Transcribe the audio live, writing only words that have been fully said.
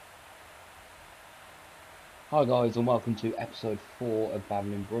Hi guys, and welcome to episode 4 of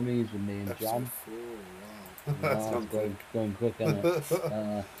Babbling Brummies with me and Episode Jan. 4, wow. That's Yeah, it's gone going quick. going quick, isn't it?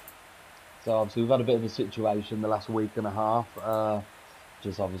 Uh, so obviously we've had a bit of a situation the last week and a half,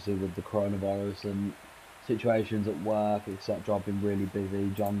 just obviously with the coronavirus and situations at work, etc. I've been really busy.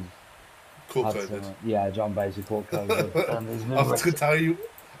 John's Caught had COVID. some, yeah, John basically caught COVID, and he's I been was going to tell you,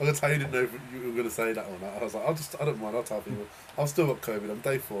 you didn't know if you were going to say that or not. I was like, I don't mind, I'll tell people. I've still got COVID. I'm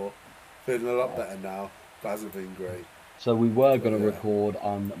day 4, feeling a lot yeah. better now, but it hasn't been great. So we were But going to yeah, record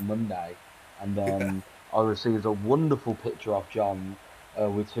on Monday, and yeah. then I received a wonderful picture of John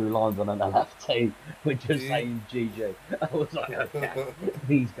with two lines on an LFT, which just Gee. saying GG. I was like, okay,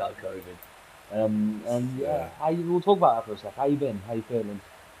 he's got COVID. And yeah, Yeah. we'll talk about that for a sec. How you been? How you feeling?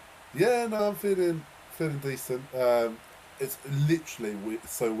 Yeah, no, I'm feeling decent. It's literally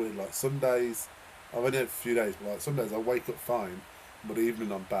so weird. Like some days, I've only had a few days, but like some days I wake up fine, but the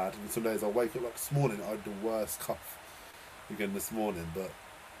evening I'm bad, and some days I wake up like this morning I had the worst cough again this morning. But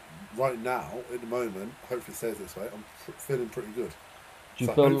right now, at the moment, hopefully it stays this way. I'm feeling pretty good. Do you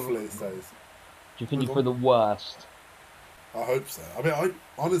So feel? hopefully it stays. Do you think No, you go feel on. the worst? I hope so. I mean, I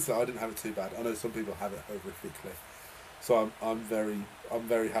honestly I didn't have it too bad. I know some people have it horrifically. So I'm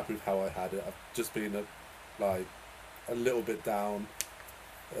very happy with how I had it. I've just been like a little bit down,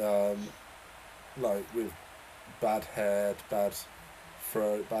 um, like with bad head, bad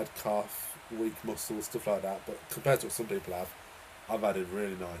throat, bad cough, weak muscles, stuff like that. But compared to what some people have, I've had it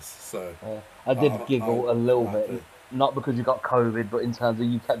really nice. So I did I'm giggle a little bit, happy. not because you got COVID, but in terms of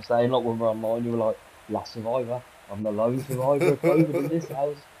you kept saying, like when we were online, you were like, last survivor. I'm the lone survivor of COVID in this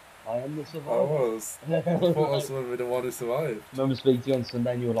house. I am the I survivor. was. I thought I was Like, going to be the one who survived. remember speaking to you on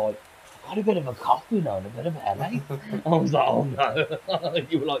Sunday and you were like, I've got a bit of a cough, you know, and a bit of a headache. I was like, oh no.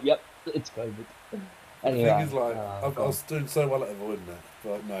 You were like, yep, it's COVID. But the thing Anyway, is, like, I God, was doing so well at avoiding it.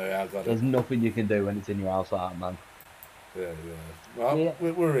 But no, yeah, I got it. there's nothing you can do when it's in your house, like that, man. Yeah, yeah. Well, Yeah,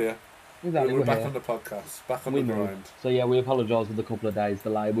 we're here. exactly, We're we're back here. on the podcast, back on We the moved. grind. So yeah, we apologise for the couple of days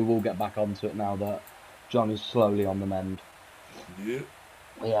delay. We will get back onto it now that John is slowly on the mend. Yeah.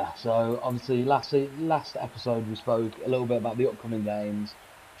 Yeah, so obviously last episode we spoke a little bit about the upcoming games,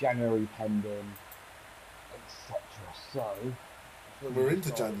 January pending, etc. So I thought we We're should into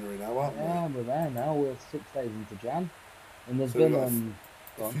start with, January now, aren't we? yeah, we're there now. We're 6 days into Jan, and there's So we've been got a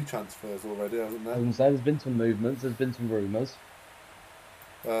go on. few transfers already, hasn't I there? was gonna say there's been some movements, there's been some rumours.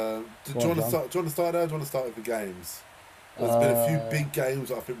 Do Go you on, want to John. start? Do you want to start there? Or do you want to start with the games? There's been a few Uh, big games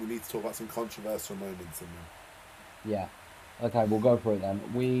that I think we need to talk about some controversial moments in yeah. Okay, we'll go for it then.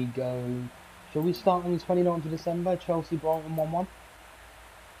 We go. Shall we start on the 29th of December? Chelsea Brighton 1-1.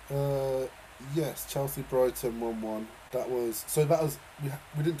 them. Yes, Chelsea Brighton 1-1. That was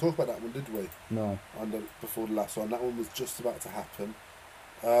we didn't talk about that one, did we? No. And before the last one, that one was just about to happen.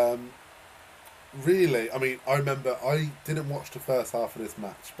 Um, really, I mean, I remember I didn't watch the first half of this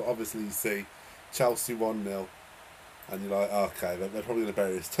match, but obviously you see Chelsea 1-0, and you're like, okay, they're probably going to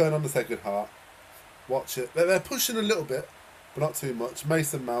bury this. Turn on the second half, watch it. They're pushing a little bit, but not too much.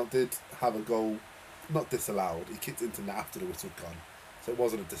 Mason Mount did have a goal, not disallowed. He kicked into net after the whistle had gone, so it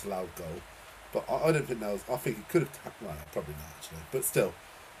wasn't a disallowed goal. But I don't think that was. I think it could have. Well, probably not actually, but still.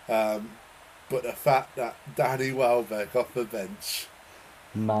 Um, but the fact that Danny Welbeck off the bench,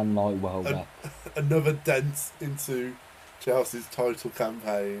 Man like an, Welbeck. another dent into Chelsea's title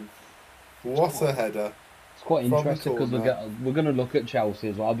campaign. It's What quite a header it's quite from the interesting because corner. we're gonna look at Chelsea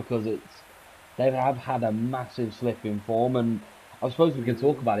as well because they have had a massive slip in form, and I suppose we can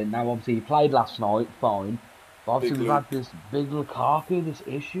talk Mm, about it now. Obviously, he played last night, fine, but obviously Big we've had Luke. this big Lukaku, this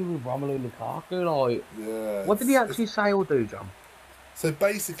issue with Romelu Lukaku. Like, Yeah, what did he actually say or do, John? so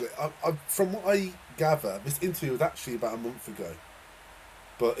basically, from what I gather, this interview was actually about a month ago,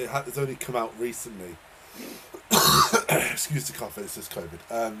 but it's only come out recently. Excuse the cough, it's just COVID.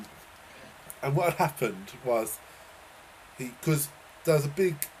 And what had happened was because there was a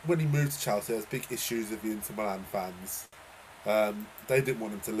big when he moved to Chelsea, there was big issues with the Inter Milan fans. They didn't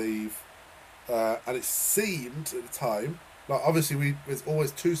want him to leave, and it seemed at the time like obviously there's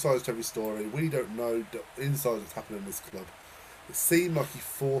always two sides to every story. We don't know the inside what's happening in this club. It seemed like he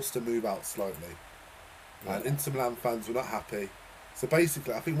forced to move out slightly, and Yeah, Inter Milan fans were not happy. So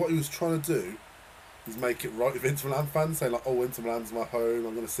basically, I think what he was trying to do is make it right with Inter Milan fans, saying like, "Oh, Inter Milan's my home.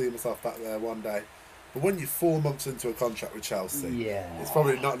 I'm going to see myself back there one day." But when you're 4 months into a contract with Chelsea, it's yeah,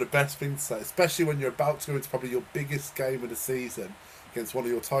 probably not the best thing to say, especially when you're about to go into probably your biggest game of the season against one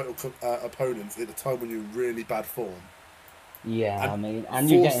of your title opponents at a time when you're in really bad form. yeah. And I mean, and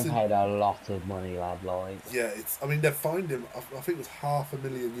you're getting forcing, paid a lot of money, lad. Like, yeah, I mean, they're fined him, I think it was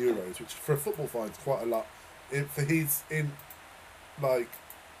 €500,000, which for a football fine is quite a lot. For he's in, like,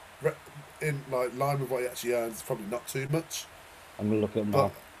 in like line with what he actually earns, it's probably not too much. I'm gonna look at him But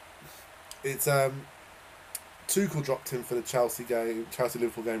now. it's Tuchel dropped him for the Chelsea game, Chelsea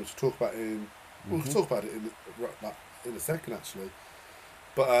Liverpool game, which we'll talk about in. We'll Hmm. talk about it in a second actually.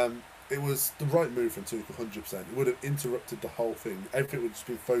 But it was the right move from Tuchel, 100%. It would have interrupted the whole thing. Everything would have just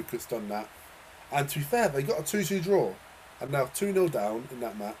been focused on that. And to be fair, they got a 2-2 draw. And now 2-0 down in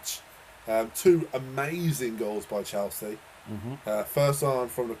that match. Two amazing goals by Chelsea. Hmm. First one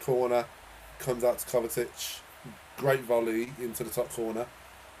from the corner, comes out to Kovacic. Great volley into the top corner.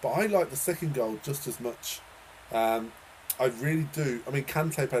 But I like the second goal just as much. Um, I really do. I mean,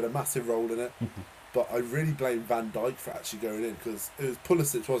 Kante played a massive role in it. But I really blame Van Dijk for actually going in because it was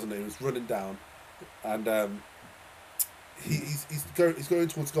Pulisic, wasn't it? He was running down, and he's going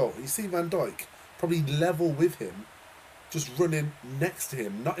towards goal. And you see Van Dijk probably level with him, just running next to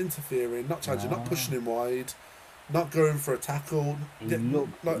him, not interfering, not challenging, not Ah. pushing him wide, not going for a tackle. He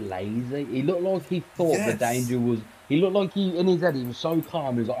looked Like lazy. He looked like he thought the yes, danger was. He looked like he in his head. He was so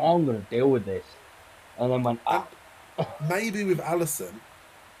calm. He was like, oh, "I'm gonna deal with this," and then went and up. maybe with Allison.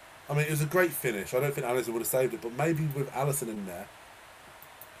 I mean, it was a great finish. I don't think Allison would have saved it, but maybe with Allison in there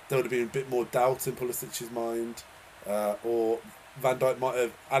would have been a bit more doubt in Pulisic's mind, or Van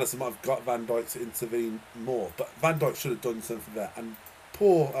Dijk Allison might have got Van Dijk to intervene more, but Van Dijk should have done something there. And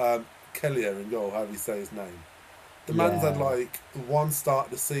poor Kellier in goal, however you say his name, the man's had Yeah, like one start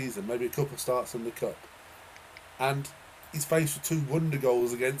of the season, maybe a couple of starts in the cup, and he's faced with two wonder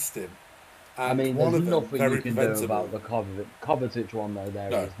goals against him, I and mean, one there's of them nothing you very can do preventable. about the Kovacic one though. There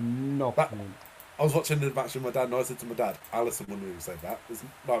No, is that nothing. I was watching the match with my dad, and I said to my dad, "Allison wouldn't even say that.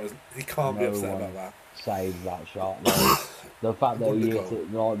 He can't be No upset about one that. saved that shot though. The fact that Wonder he hit goal.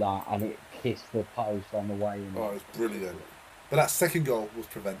 it like that and it kissed the post on the way in. Oh, it was brilliant. But that second goal was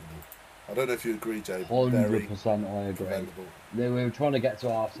preventable. I don't know if you agree, Jay, but very 100% I agree. preventable. They were trying to get to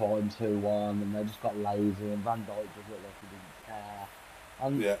half time 2-1 and they just got lazy and Van Dijk just looked like he didn't care.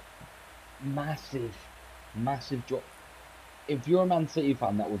 And Yeah, massive, massive drop. If you're a Man City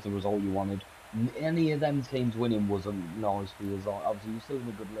fan, that was the result you wanted. Any of them teams winning wasn't nice for you. Like, obviously, you're still in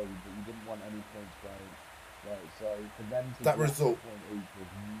a good league, but you didn't want any points going. Right, so for them to that drop a result, point each was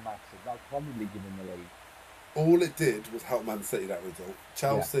massive. That's probably giving the league. all it did was help Man City, that result. Yeah.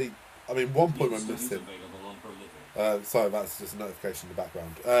 Chelsea, I mean, 1 point went News missing. available on Prolific. Sorry, that's just a notification in the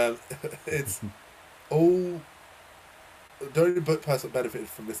background. It's all. The only person that benefited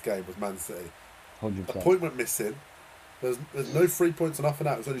from this game was Man City. A 100%. point went missing. There's no 3 points on offer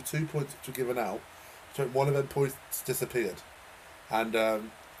now. It was only 2 points which were given out. So one of them points disappeared. And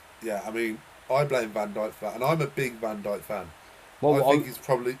yeah, I mean, I blame Van Dijk for that, and I'm a big Van Dijk fan. I think Well, he's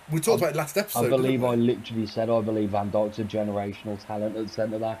probably. We I, talked about it last I episode, didn't believe I we? literally said I believe Van Dijk's a generational talent at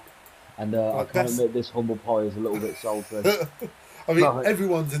centre back. And I Like can't best. admit this humble pie is a little bit sultry. I mean, Like,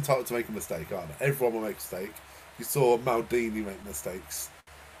 everyone's entitled to make a mistake, aren't they? Everyone will make a mistake. You saw Maldini make mistakes.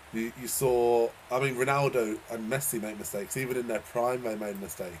 You saw, I mean, Ronaldo and Messi make mistakes. Even in their prime, they made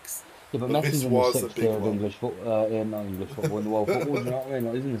mistakes. yeah, but But Messi's this in the was a sixth big tier of one. English football, not English football, in the world football, do you know what I mean?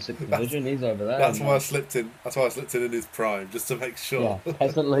 Like, he's in the sixth That's division, he's over there, that's why I man. slipped in. That's why I slipped in his prime, just to make sure. Yeah,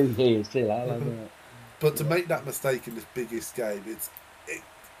 peasant league here, still, isn't it? But to Yeah. make that mistake in this biggest game, it,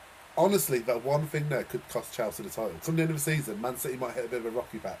 honestly, that one thing there could cost Chelsea the title. Come the end of the season, Man City might hit a bit of a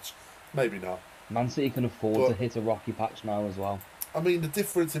rocky patch. Maybe not. Man City can afford to But, hit a rocky patch now as well. I mean, the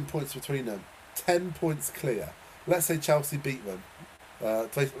difference in points between them, 10 points clear. Let's say Chelsea beat them.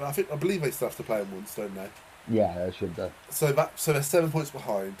 I believe they still have to play them once, don't they? Yeah, they should do. So they're 7 points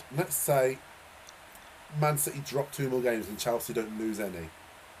behind. Let's say Man City drop two more games and Chelsea don't lose any.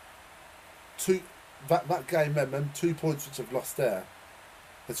 Two that game, them 2 points which have lost there,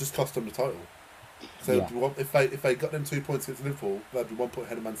 has just cost them the title. So Yeah, if they got them 2 points against Liverpool, they'd be 1 point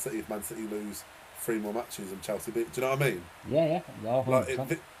ahead of Man City if Man City lose three more matches and Chelsea beat. Do you know what I mean? yeah, no, Like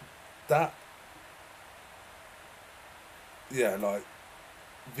 100%. that. Yeah, like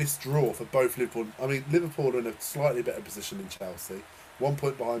this draw for both Liverpool. I mean, Liverpool are in a slightly better position than Chelsea. 1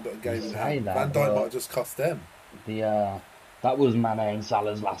 point behind, but a You game in say hand. Van that, Dijk might but have just cost them. that was Mane and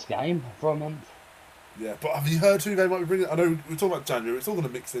Salah's last game for a month. Yeah, but have you heard who they might be bringing? I know we're talking about January. It's all going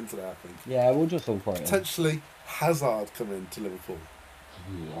to mix into that, I think. Yeah, we'll just all put it in. Potentially Hazard coming to Liverpool.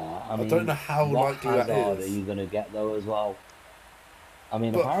 Yeah, I I don't know mean, how what likely that Hazard are is, you going to get though as well? I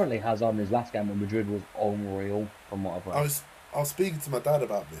mean, but apparently Hazard in his last game at Madrid was unreal from what I've I read. was I was speaking to my dad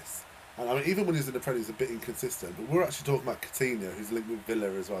about this, and I mean even when he was in the Premier, he's a bit inconsistent. But we're actually talking about Coutinho, who's linked with Villa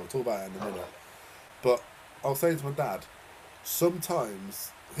as well. We'll talk about it in a minute. But I was saying to my dad,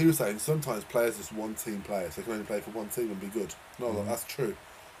 sometimes he was saying sometimes players just one team players. They can only play for one team and be good. No, Mhm. that's true.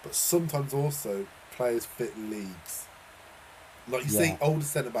 But sometimes also players fit leagues. Like you see, Yeah, older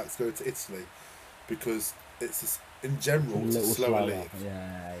centre backs go to Italy because in general a it's a little slower slower. league.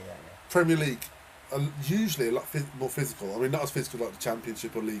 Yeah, yeah, Premier League are usually a lot more physical. I mean, not as physical like the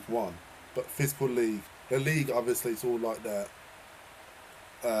Championship or League One, but physical league. The league obviously it's all like their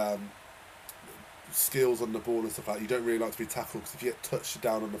um, skills on the ball and stuff like that. You don't really like to be tackled because if you get touched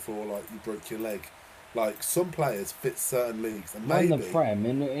down on the floor, like you broke your leg. Like some players fit certain leagues, and not in the maybe Prem,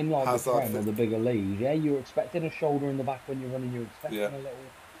 in like the Hazard Prem or fit. the bigger leagues. Yeah, you're expecting a shoulder in the back when you're running. You're Yeah, expecting a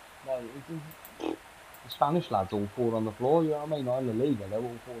little, like the Spanish lads all fall on the floor. You know what I mean? Not in the Liga, they're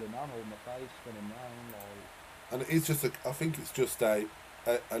all falling down, holding the face, spinning round. Like, and it's just a. I think it's just a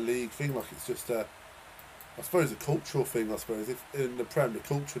league thing. Like it's just a. I suppose a cultural thing. I suppose if in the Prem, the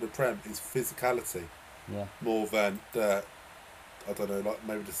culture of the Prem is physicality yeah, more than the I don't know, like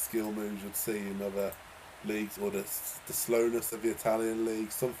maybe the skill moves you'd see in other leagues or the slowness of the Italian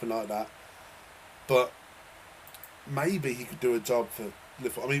league, something like that. But maybe he could do a job for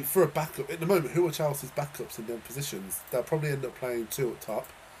Liverpool. I mean, for a backup at the moment, who are Chelsea's backups in them positions? They'll probably end up playing two up top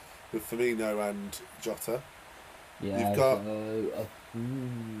with Firmino and Jota. You've yeah. got, So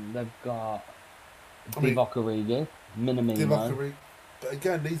they've got I mean, Divock Origi, Minamino, Divock. But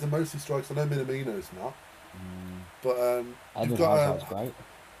again, these are mostly strikers. I know Minamino's not, mm, but you've Eden got Hazard's great.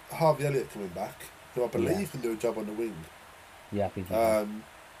 Harvey Elliott coming back, who I believe can Yes, do a job on the wing. yeah, I think he can. Um,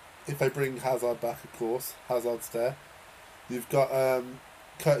 if they bring Hazard back, of course, Hazard's there. You've got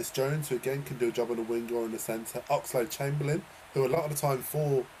Curtis Jones, who again can do a job on the wing or in the centre. Oxlade-Chamberlain, who a lot of the time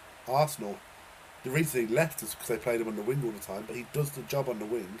for Arsenal, the reason he left is because they played him on the wing all the time, but he does the job on the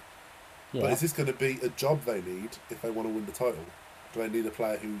wing. But Yeah, is this going to be a job they need if they want to win the title? Do they need a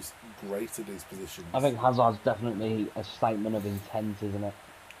player who's great at these positions? I think Hazard's definitely a statement of intent, isn't it?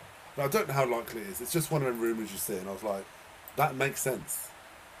 Now, I don't know how likely it is. It's just one of them rumours you see, and I was like, that makes sense.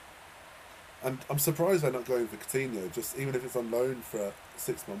 And I'm surprised they're not going for Coutinho, just even if it's on loan for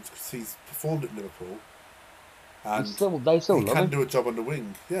 6 months, because he's performed at Liverpool and They still he love can him. do a job on the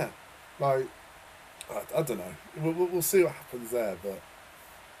wing. Yeah, like I don't know. We'll see what happens there, but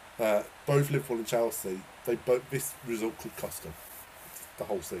both Liverpool and Chelsea, this result could cost them the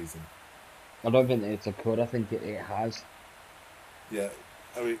whole season. I don't think it's a could. I think it has. Yeah,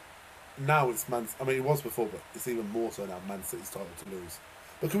 I mean now it's Man. I mean it was before, but it's even more so now. Man City's title to lose.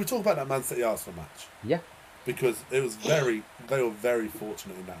 But can we talk about that Man City Arsenal match? Yeah. Because it was they were very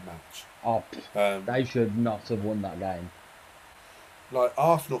fortunate in that match. Oh, Um, they should not have won that game. like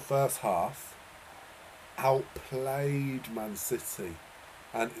Arsenal first half outplayed Man City,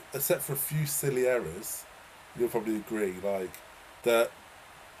 and except for a few silly errors, you'll probably agree. Like the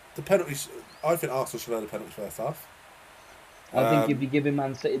penalties, I think Arsenal should have had a penalty first half. I think if Um, you're giving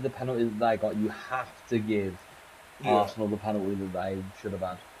Man City the penalty that they got, you have to give yeah, Arsenal the penalty that they should have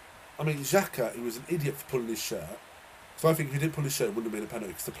had. I mean Xhaka, he was an idiot for pulling his shirt. So I think if he didn't pull his shirt, it wouldn't have been a penalty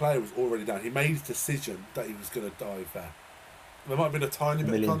because the player was already down. He made a decision that he was going to dive there. There might have been a tiny A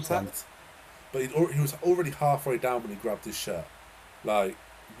bit of million percent. contact, but he was already halfway down when he grabbed his shirt. Like,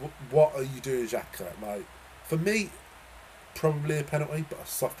 what are you doing, Xhaka? Like, for me, probably a penalty, but a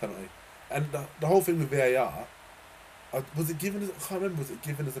soft penalty. And the whole thing with VAR, was it given as, I can't remember, was it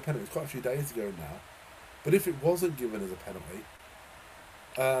given as a penalty? It was quite a few days ago now. But if it wasn't given as a penalty,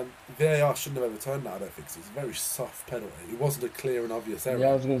 VAR shouldn't have overturned that, I don't think, 'cause it's a very soft penalty. It wasn't a clear and obvious Yeah,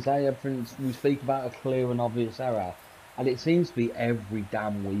 I error. was going to say, we speak about a clear and obvious error, and it seems to be every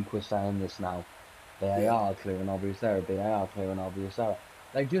damn week we're saying this now. Yeah. VAR, clear and obvious error, VAR, clear and obvious error.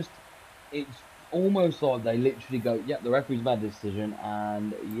 They just, it's almost like they literally go, yeah, the referee's made a decision,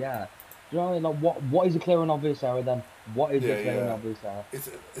 and yeah. Do you know what I mean? Like, what is a clear and obvious error then? What is a Yeah, clear and yeah. obvious error?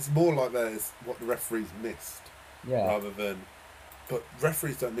 It's more like there's what the referees missed Yeah. rather than. But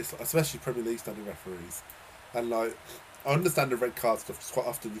referees don't miss, especially Premier League standing referees. And like, I understand the red card stuff because quite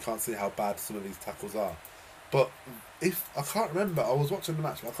often you can't see how bad some of these tackles are. But if I can't remember, I was watching the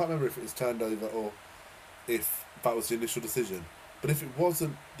match, but I can't remember if it was turned over or if that was the initial decision. But if it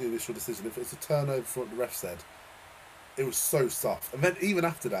wasn't the initial decision, if it was a turnover from what the ref said, it was so soft. And then even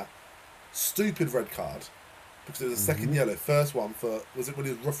after that, stupid red card because it was a second Hmm. yellow. First one for was it when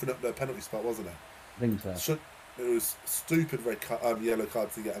he was roughing up the penalty spot, wasn't it? I think so. Should it was stupid yellow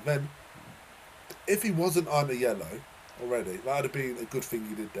card to get. And then if he wasn't on a yellow already, that would have been a good thing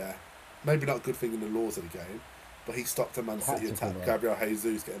he did there. Maybe not a good thing in the laws of the game, but he stopped a Man City Tactical attack. though. Gabriel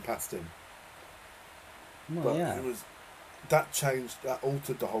Jesus getting past him, Well, but yeah. it was that changed, that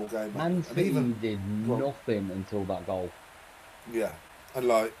altered the whole game. Man And City even did well, nothing until that goal. yeah, and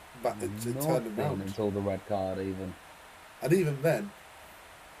like but it turned him Nothing round. until the red card, even. And even then,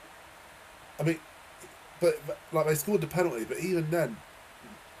 I mean, but like they scored the penalty, but even then,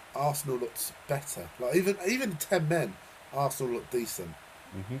 Arsenal looked better. Like even 10 men Arsenal looked decent,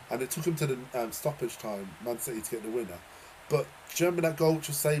 Hmm. and it took them to the stoppage time, Man City, to get the winner. But do you remember that goal which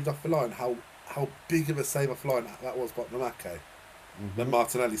was saved off the line? How big of a save off the line that was by Mamake? Then Hmm.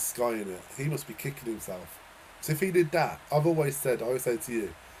 Martinelli skying it. He must be kicking himself. So if he did that, I always say to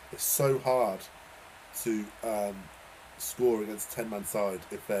you, it's so hard to score against a 10-man side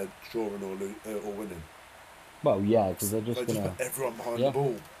if they're drawing or winning. Well, yeah, because they're They just just put gonna. everyone behind the Yeah,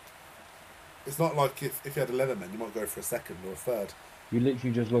 ball. It's not like if you had 11 men, you might go for a second or a third. you're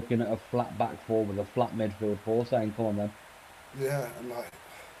literally just looking at a flat back four with a flat midfield four, saying, "Come on, then." Yeah, and like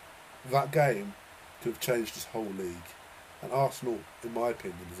that game could have changed this whole league. And Arsenal, in my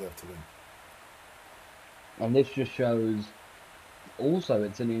opinion, deserve to win. And this just shows. Also,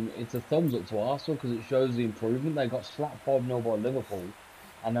 it's a thumbs up to Arsenal because it shows the improvement. They got slapped 5-0 by Liverpool,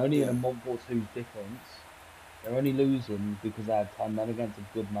 and only in a Yeah, month or two's difference, they're only losing because they had 10 men against a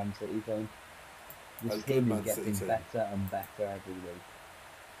good Man City team. This a good team is Man City getting team. better and better every week.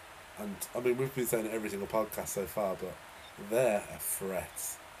 And I mean, we've been saying it every single podcast so far, but they're a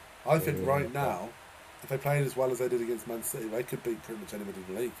threat. I They're think really right a threat. now, if they played as well as they did against Man City, they could beat pretty much anybody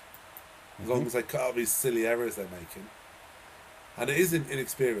in the league. As Hmm. long as they cut out these silly errors they're making. And it isn't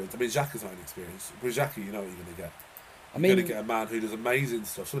inexperienced. I mean, Xhaka's not inexperienced. With Xhaka, you know what you're going to get. I You're going to mean, get a man who does amazing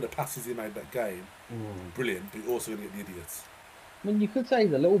stuff. Some of the passes he made that game, mm, brilliant, but you're also going to get the idiots. you could say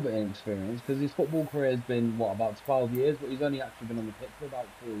he's a little bit inexperienced because his football career has been what about 12 years, but he's only actually been on the pitch for about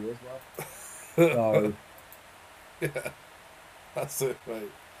 4 years worth. So, Yeah, that's it,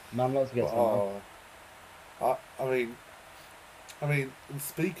 mate. man, let's But get sent off. I mean, and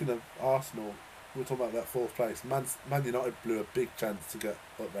speaking of Arsenal, we're talking about that fourth place. Man United blew a big chance to get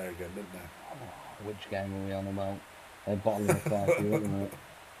up there again, didn't Oh, which game are we on about? They're bottom of the fair few at the they? minute.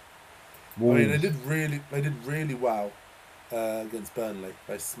 I mean, Wolves. they did really well against Burnley.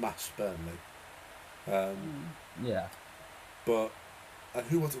 They smashed Burnley. Um, Yeah. but and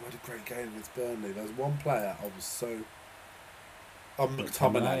who was it who had a great game against Burnley? There was one player I was so. Oh,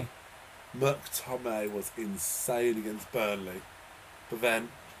 McTominay. McTominay. McTominay was insane against Burnley. But then,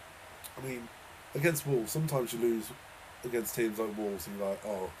 I mean, against Wolves, sometimes you lose against teams like Wolves and you're like,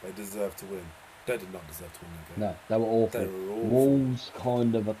 oh, they deserve to win. They did not deserve to win that game. No, they were They awful. were awful. Wolves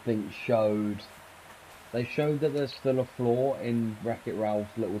kind of, I think, showed. They showed that there's still a flaw in Wreck-It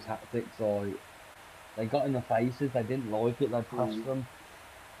Ralph's little tactics. Like, they got in the faces, they didn't like it, they pressed Mm. them.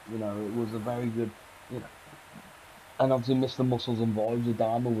 It was a very good, you know. And obviously, Mr. Muscles and Vibes,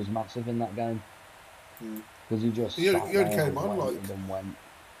 Adama was massive in that game Mm. because he just He sat only there, came on waited, like and went.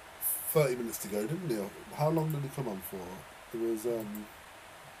 30 minutes to go, didn't he? How long did he come on for? It was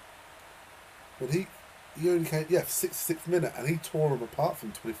but he only came, yeah, 66th minute, and he tore him apart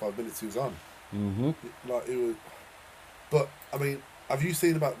from 25 minutes he was on. Hmm. Like it was, but I mean, have you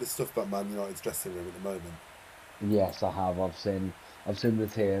seen about this stuff about Man United's dressing room at the moment? Yes, I have. I've seen the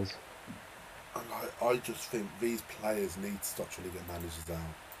tears. And I just think these players need to stop trying to get managers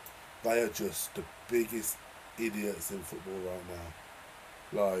out. They are just the biggest idiots in football right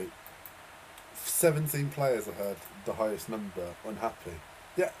now. Like 17 players, I heard the highest number unhappy.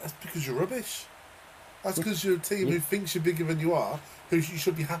 Yeah, that's because you're rubbish. That's because you're a team Yeah. who thinks you're bigger than you are. Who you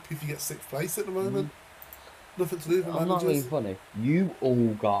should be happy if you get sixth place at the Mhm. moment. Nothing to do with the I'm not being managers, funny. You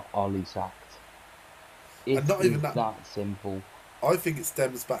all got Ollie sacked. and It not even is that. that simple. I think it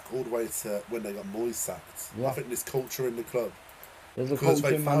stems back all the way to when they got Moyes sacked. I Yeah. think this culture in the club There's a because culture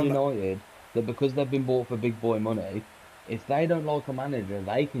they in Man found that. United that because they've been bought for big boy money, if they don't like a manager,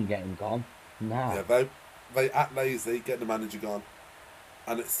 they can get him gone Yeah, now. they act lazy, get the manager gone,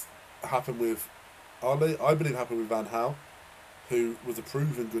 and it's happened with Ollie. I believe it happened with Van Gaal, who was a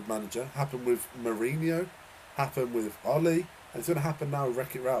proven good manager. Happened with Mourinho, happened with Ollie, and it's going to happen now with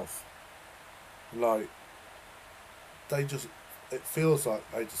Wreck-It Ralph. Like they just, it feels like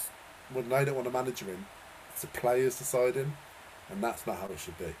they just when they don't want a manager in, it's the players deciding, and that's not how it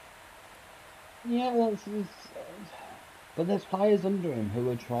should be. Yeah, but there's players under him who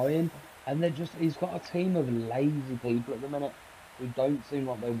are trying, and he's got a team of lazy people at the minute who don't seem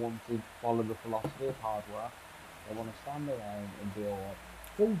like they want to follow the philosophy of hard work. They want to stand around and be alright.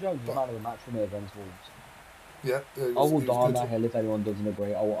 Phil Jones was But man of the match for me against Wolves. yeah, I will he was die on good. that hill if anyone doesn't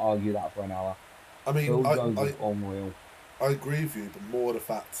agree. I will argue that for an hour. I mean, Phil Jones was unreal. I agree with you, but more the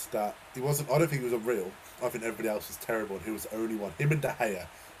fact that he wasn't. I don't think he was a real. I think everybody else was terrible, and he was the only one. Him and De Gea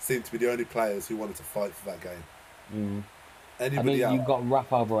seemed to be the only players who wanted to fight for that game. Mm. I Anybody mean, else? you've got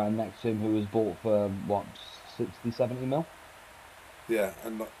Rafael Varane next to him who was bought for, what, 60, 70 mil? Yeah,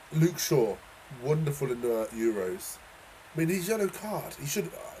 and like, Luke Shaw, wonderful in the Euros. I mean, his yellow card. He should.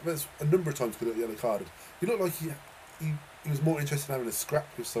 There's a number of times could have yellow carded. He looked like he was more interested in having a scrap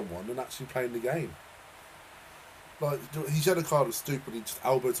with someone than actually playing the game. Like his yellow card was stupid. He just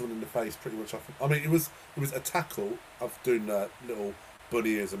elbowed someone in the face pretty much off. I mean, it was a tackle. I've doing little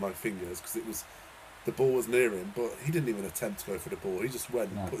bunny ears on my fingers because the ball was near him, but he didn't even attempt to go for the ball. He just went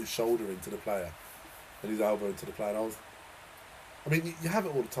and No. put his shoulder into the player and his elbow into the player. And I mean, you have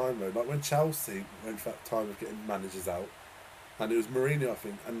it all the time though. Like when Chelsea went for that time of getting managers out, and it was Mourinho, I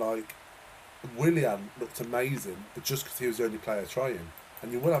think, and like Willian looked amazing, but just because he was the only player trying,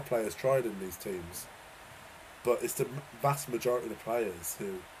 and you will have players tried in these teams, but it's the vast majority of the players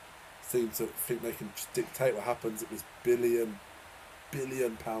who seem to think they can just dictate what happens. It was billion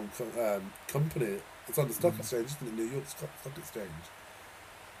pound company. It's on the stock exchange, isn't it? New York Stock Exchange,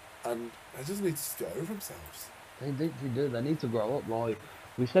 and they just need to get over themselves. They do. They need to grow up. Like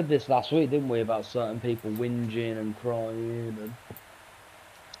we said this last week, didn't we, about certain people whinging and crying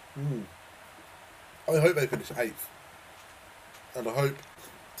and. I hope they finish eighth, and I hope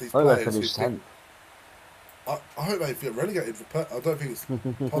these I hope they players. finish 10th. I hope they get relegated. I don't think it's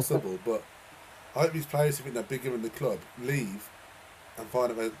possible, but I hope these players who think they're bigger in the club leave and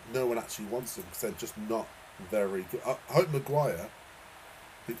find out that no one actually wants them because they're just not very good. I hope Maguire.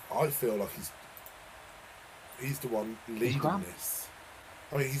 I feel like he's the one leading this.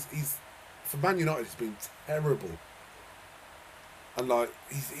 I mean, he's for Man United. He's been terrible, and like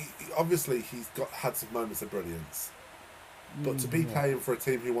obviously he's had some moments of brilliance. But to be playing for a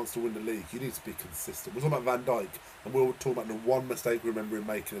team who wants to win the league, you need to be consistent. We're talking about Van Dijk, and we're talking about the one mistake we remember him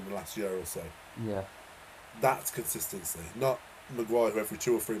making in the last year or so. Yeah. That's consistency, not Maguire, who every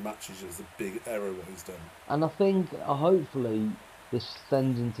 2 or 3 matches is a big error what he's done. And I think hopefully this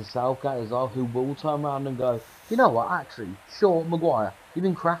sends into Southgate as well, who will turn around and go, you know what, actually, sure, Maguire, you've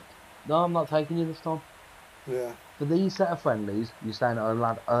been crap. No, I'm not taking you this time. Yeah. For these set of friendlies, you're staying at home,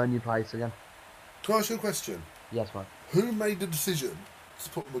 lad, earn your place again. Can I ask you a question? Yes, mate. Who made the decision to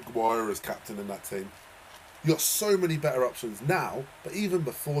put Maguire as captain in that team? You got so many better options now, but even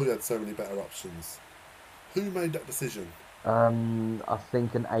before you had so many better options. Who made that decision? I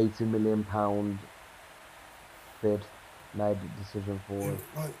think an £80 million bid made the decision for him.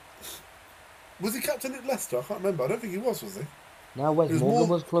 Like, was he captain at Leicester? I can't remember. I don't think he was he? No, Wes Morgan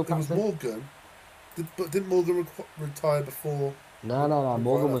was club It was captain. Morgan. But didn't Morgan retire before? No.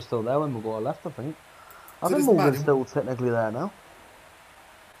 Morgan was still there when Maguire left, I think. I So think this Morgan's man- still technically there now.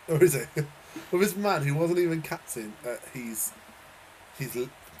 Or is it? Well, this man who wasn't even captain at his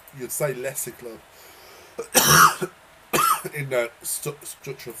you'd say lesser club in the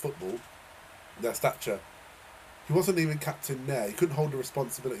structure of football, their stature. He wasn't even captain there. He couldn't hold the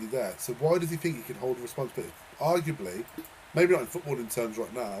responsibility there. So why does he think he can hold the responsibility? Arguably, maybe not in footballing terms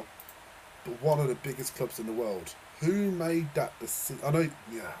right now, but one of the biggest clubs in the world. Who made that decision? I know,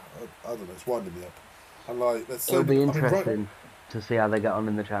 I don't know. It's winding me up. And like, there's so It'll be many- I mean, interesting to see how they get on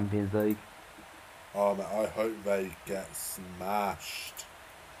in the Champions League. Oh man, I hope they get smashed.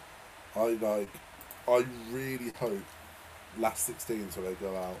 I really hope last 16 so they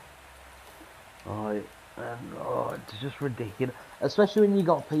go out. It's just ridiculous. Especially when you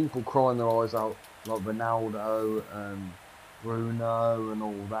got people crying their eyes out, like Ronaldo and Bruno and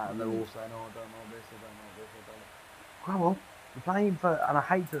all that, and they're all saying, "Oh, I don't know this, I don't know this, I don't know." Grow up. They're playing for, and I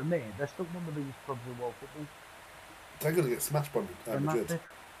hate to admit it, they're still one of the biggest clubs in world football. They're going to get smashed by They're Madrid. massive.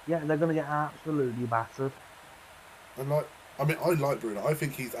 Yeah, they're going to get absolutely battered. And like, I mean, I like Bruno. I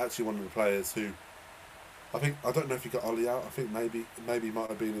think he's actually one of the players who. I don't know if he got Ollie out. I think maybe he might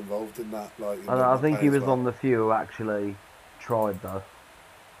have been involved in that. Like, I think he was on the few who actually tried though.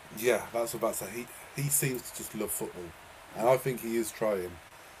 Yeah, that's what I was about to say. He seems to just love football, and I think he is trying.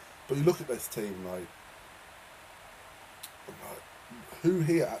 But you look at this team, like who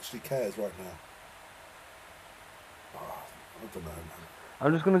here actually cares right now? Oh, I don't know, man.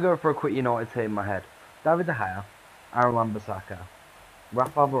 I'm just going to go for a quick United team in my head. David De Gea, Aaron Wan-Bissaka,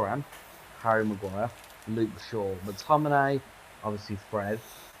 Rafa Varane, Harry Maguire, Luke Shaw, McTominay, obviously Fred,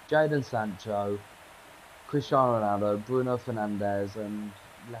 Jadon Sancho, Cristiano Ronaldo, Bruno Fernandes, and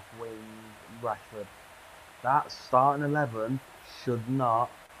left wing Rashford. That starting 11 should not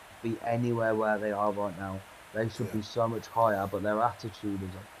be anywhere where they are right now. They should be so much higher, but their attitude is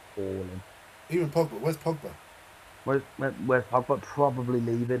appalling. Even Pogba. Where's Pogba? Where's Pogba? Probably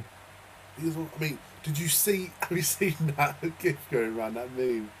leaving. I mean, did you see? Have you seen that gif going around, that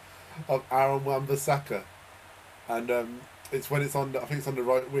meme of Aaron Wan-Bissaka? And it's when it's on. I think it's on the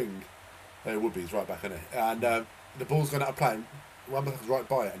right wing. It would be. He's right back in it. And the ball's going out of play. Wan-Bissaka's right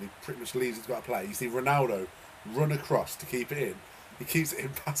by it, and he pretty much leaves it's got to play. You see Ronaldo run across to keep it in. He keeps it in,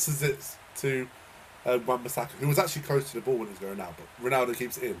 passes it to Wan-Bissaka, who was actually close to the ball when it was going out, but Ronaldo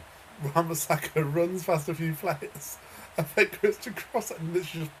keeps it in. Wan-Bissaka runs past a few players and then Christian Cross and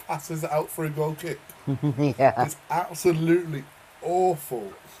literally just passes it out for a goal kick. Yeah. It's absolutely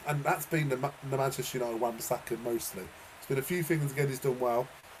awful, and that's been the Manchester United Wan-Bissaka mostly. There's been a few things again he's done well,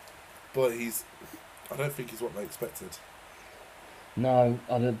 but I don't think he's what they expected. No,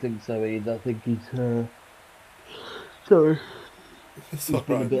 I don't think so either. I think sorry. It's He's all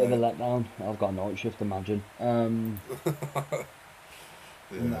been a right, bit of a mate. letdown. I've got a night shift, imagine.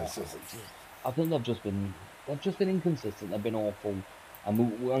 Yeah, No, it's just I think they've just been inconsistent. They've been awful. And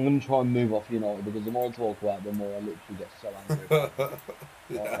I'm going to try and move off United because the more I talk about them, the more I literally get so angry about them.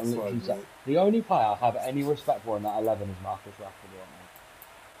 yeah, I'm that's fine, literally mate. the only player I have any respect for in that 11 is Marcus Rashford right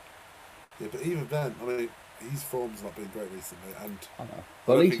Yeah, but even then, I mean, his form's not been great recently, and now. I know, I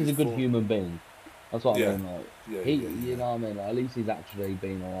but at don't least think he's his a good form. human being. That's what I Yeah, mean. Like yeah, he, yeah, you yeah. know what I mean. Like, at least he's actually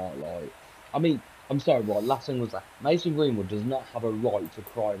been alright. Like I mean, I'm sorry, right? Last thing was that Mason Greenwood does not have a right to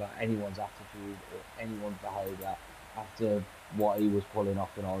cry about anyone's attitude or anyone's behaviour after what he was pulling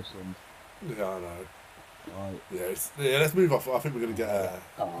off in Iceland. Yeah, I know. Right? Yeah, yeah. Let's move off. I think we're going to get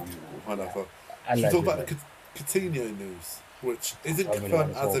Oh, we'll find out. yeah, Should we talk about allegedly. the Coutinho news, which I isn't don't really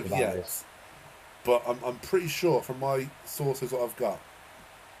want confirmed to as talk of about this. yet, but I'm pretty sure from my sources what I've got,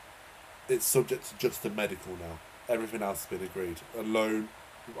 it's subject to just a medical now. Everything else has been agreed. A loan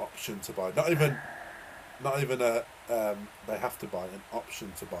option to buy. Not even a they have to buy an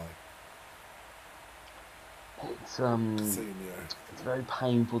option to buy. It's Coutinho. it's very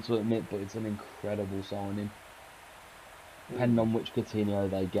painful to admit, but it's an incredible signing. Depending Mm. on which Coutinho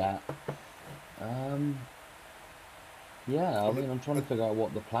they get. Um, yeah, I I mean, mean, I'm trying uh, to figure out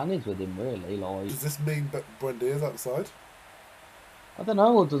what the plan is with him, really. Like, does this mean that Buendia's outside? I don't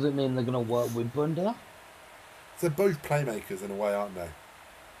know, or does it mean they're going to work with Buendia? They're both playmakers in a way, aren't they?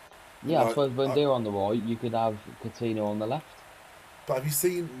 Yeah, I Like, suppose Buendia on the right, you could have Coutinho on the left. but have you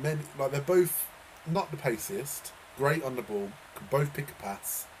seen many? Like they're both not the paciest, great on the ball, can both pick a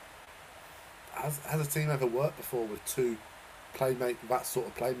pass. Has a team ever worked before with two that sort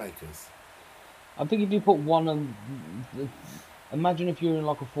of playmakers? I think if you put one on, imagine if you're in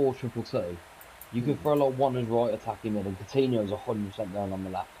like a 4-2-2, you could Hmm. throw like one as right attacking mid, and Coutinho's 100% going on the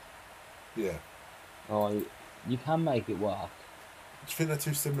left. Yeah. Right, you can make it work. Do you think they're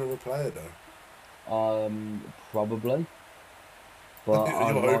too similar of a player though? Probably, but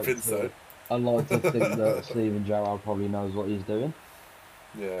You're hoping so. I'd like to think that Steven Gerrard probably knows what he's doing.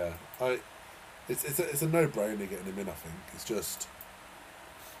 Yeah. It's a no-brainer getting him in. I think it's just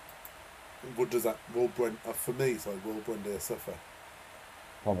what does that for me? It's like will Buendia suffer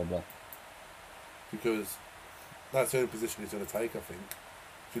Probably. because that's the only position he's going to take. I think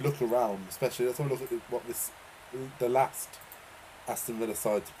if you look around, especially let's have a look at the last Aston Villa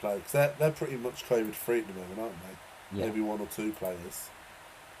side to play because they're pretty much COVID free at the moment, aren't they? Yeah. Maybe one or two players.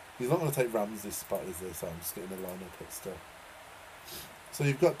 He's not going to take Ramsey's spot, is there? So I'm just getting the lineup up still. So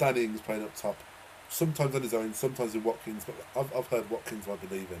you've got Danny Ings playing up top, sometimes on his own, sometimes with Watkins. But I've heard Watkins might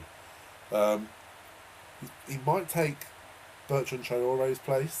be leaving. He might take Bertrand Traore's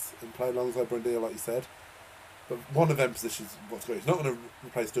place and play alongside Buendia, like you said. But one of them positions, what's going? He's not going to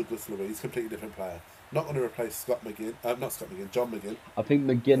replace Douglas Luiz, completely different player. Not going to replace Scott McGinn. Not Scott McGinn, John McGinn. I think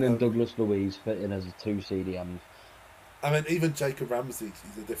McGinn and Um, Douglas Luiz fit in as a two CDMs. I mean, even Jacob Ramsey,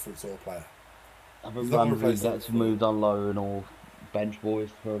 he's a different sort of player. I He's think not going to Ramsey replace those gets three. moved on loan or bench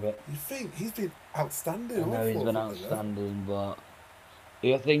boys for a bit. You think he's been outstanding I all know he's four been for Villa? outstanding, but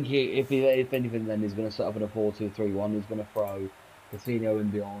I think if anything, then he's going to set up in a 4-2-3-1. He's going to throw Coutinho in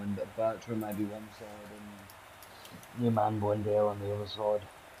behind, Bertrand maybe one side, and your man Buendia on the other side.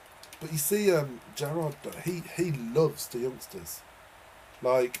 But you see, Gerard, he loves the youngsters.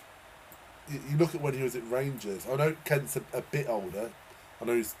 Like you look at when he was at Rangers. I know Kent's a bit older. I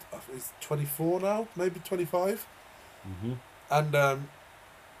know he's 24 now, maybe 25, Hmm. and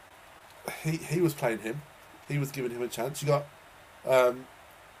he was playing him. He was giving him a chance. You got um,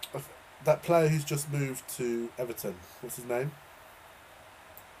 that player who's just moved to Everton. What's his name?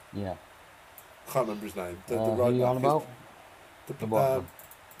 Yeah. I can't remember his name. The Who right you back. on about? The The what?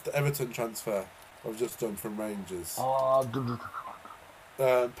 the Everton transfer I've just done from Rangers. Oh,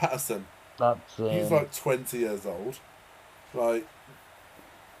 Patterson. that's He's like 20 years old. Like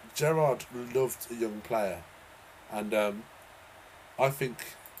Gerard loved a young player, and I think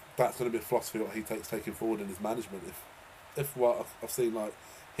that's going to be a philosophy what he takes taking forward in his management. If what I've seen, like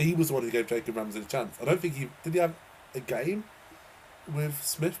he was the one who gave Jacob Ramsey a chance. I don't think he did. He have a game with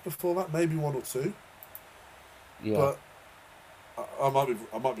Smith before that, maybe one or two, yeah. but. I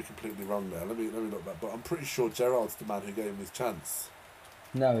might be completely wrong there. Let me look back, but I'm pretty sure Gerard's the man who gave him his chance.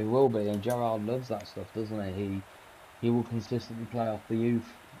 No, he will be, and Gerard loves that stuff, doesn't he? He will consistently play off the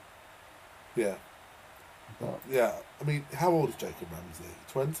youth. Yeah, But Yeah, I mean, how old is Jacob Ramsey?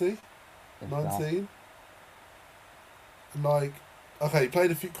 20? if that, 19? And like, okay, he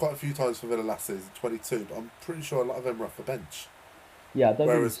played quite a few times for Villa last season, 22, but I'm pretty sure a lot of them were off the bench. yeah, I don't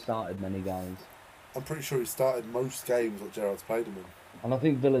think he Whereas started many games. I'm pretty sure he started most games that Gerrard's played him in. And I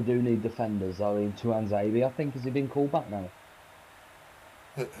think Villa do need defenders. I mean, Tuanzebe, I think, has he been called back now?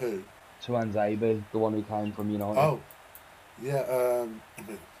 Who? Tuanzebe, the one who came from United. Oh, yeah. I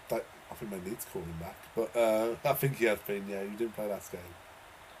mean, I think they need to call him back, but I think he has been. Yeah, he didn't play last game.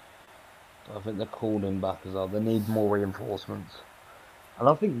 I think they called him back as well. They need more reinforcements. And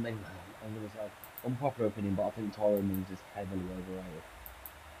I think, I'm going to say, unpopular opinion, but I think Tyrone Mings is heavily overrated.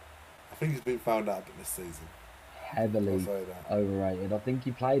 I think he's been found out a bit this season. I'll Heavily say that. overrated. I think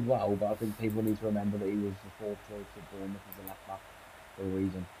he played well, but I think people need to remember that he was the fourth choice at Bournemouth as a left back for a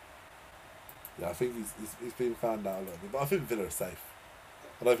reason. Yeah, I think he's been found out a little bit, but I think Villa are safe.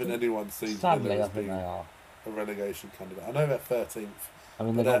 I don't think anyone sees Villa Sadly, I as think being they are. a relegation candidate. I know they're 13th, I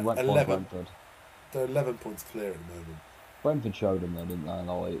mean, they but got they're wrecked by 11. Brentford. They're 11 points clear at the moment. Brentford showed them though, didn't they?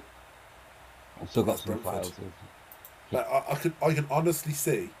 Like, I've still But got that's some Brentford. files. Like, I can honestly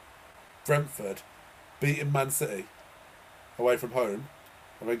see Brentford beating Man City away from home,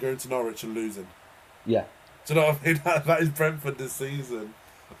 and then going to Norwich and losing. Yeah, Do you know what I mean? That is Brentford this season.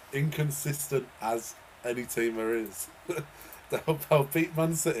 Inconsistent as any team there is. They'll beat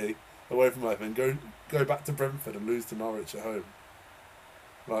Man City away from home and go back to Brentford and lose to Norwich at home.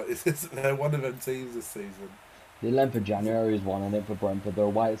 Like they're one of them teams this season. the 11th of January is one on it for Brentford. They're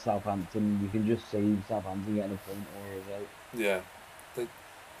away at Southampton. You can just see Southampton getting a point or a result. Yeah, they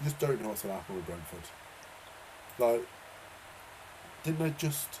just don't know what's going to happen with Brentford. Like, didn't they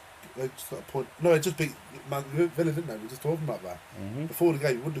just got a point? No, they just beat Villa, didn't they? We were just talking about that before the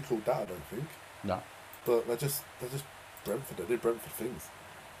game. You wouldn't have called that, I don't think. No, But they're just Brentford. They did Brentford things.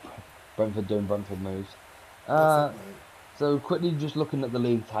 Brentford doing Brentford moves. That's it, Uh, mate. so quickly just looking at the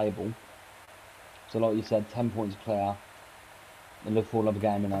league table. So like you said, 10 points clear. And Liverpool have a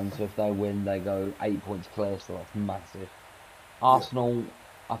game in hand, so if they win, they go 8 points clear. So that's massive. Yeah, Arsenal,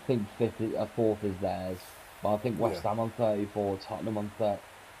 I think fourth is theirs, but I think West yeah. Ham on 34, Tottenham on 30.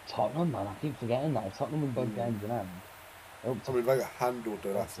 Tottenham, man, I keep forgetting that. Tottenham in both Mm. games in hand. They're up I to, mean, they got handled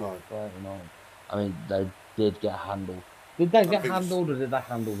there up last to night. 39. I mean, they did get handled. Did they I get think it's handled or did they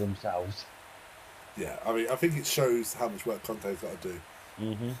handle themselves? yeah. I mean, I think it shows how much work Conte's got to do.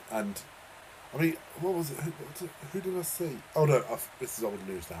 Mm-hmm. And I mean, what was it? Who did I see? Oh no, this is old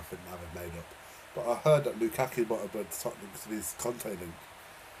news now. I think I've made up. But I heard that Lukaku might have went to Tottenham because of his Conte link.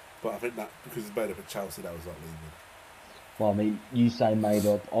 But I think that because he's made up at Chelsea, that was not leaving. Well, I mean, you say made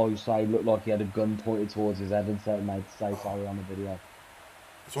up. I say looked like he had a gun pointed towards his head and said made to say Oh, sorry on the video.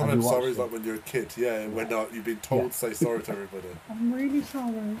 it's one Have of you them watched sorries it? like when you're a kid, yeah, Yeah. when you've been Yeah. told to say sorry to everybody. I'm really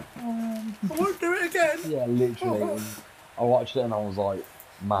sorry. I won't do it again. Yeah, literally. And I watched it and I was like,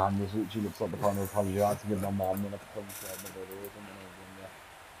 man, this literally looks like the kind of apology I had to give my mum when I punched her in the middle or something.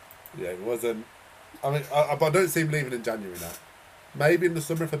 Yeah, it wasn't. I mean, but I don't see him leaving in January now. Maybe in the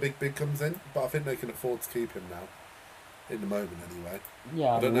summer if a big comes in, but I think they can afford to keep him now. In the moment, anyway.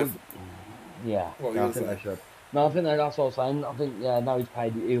 Yeah, I I don't mean, know. yeah, What were you no, I gonna think they say? should. No, I think that's what I was saying. I think, yeah, now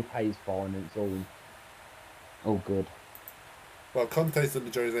he'll pay his fine and it's all good. Well, Conte's done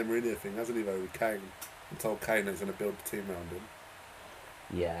the Jose Mourinho thing, hasn't he? Though with Kane, and told Kane he's going to build the team around him.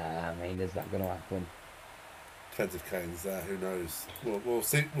 Yeah, I mean, is that going to happen? Depends if Kane's there. Who knows? We'll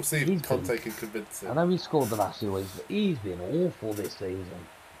see. We'll see He's if been, Conte can convince I him. know he scored the last 2 weeks, but he's been awful this season.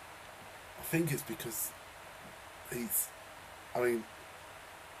 I think it's because he's. I mean,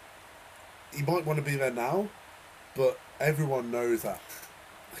 he might want to be there now, but everyone knows that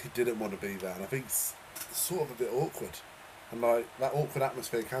he didn't want to be there, and I think it's sort of a bit awkward, and like that awkward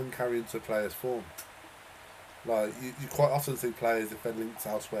atmosphere can carry into a player's form. Like you quite often see players if they're linked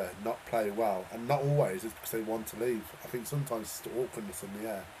elsewhere not play well, and not always it's because they want to leave. I think sometimes it's the awkwardness in the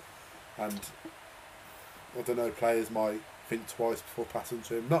air, and I don't know. Players might think twice before passing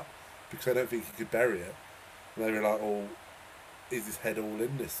to him, not because they don't think he could bury it. They were like, "Oh, is his head all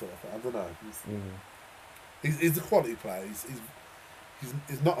in this sort of thing?" I don't know. He's a quality player.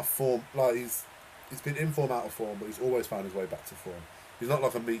 He's not a form like he's been in form out of form, but he's always found his way back to form. He's not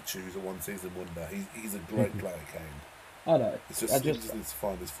like a Michu who's a one season wonder. He's a great player, Kane. I know. It's I just he just, just needs to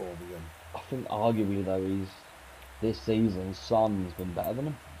find his form again. I think arguably though, this season, Son's been better than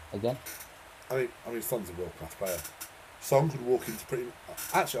him again. I mean, Son's a world class player. Son could walk into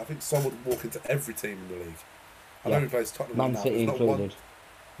actually, I think Son would walk into every team in the league. I know Yeah, he plays Tottenham Man now. City There's not one. included.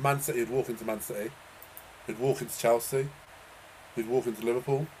 Man City would walk into Man City. He'd walk into Chelsea. He'd walk into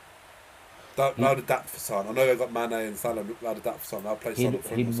Liverpool. He They'd adapt for Son. I know they've got Mane and Salah. They'd adapt for Son. They'll play Son up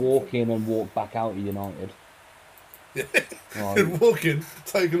front or he'd walk something. in and walk back out of United. Yeah. Like, He'd walk in,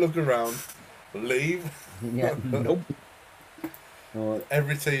 take a look around, leave. yeah, nope. Like,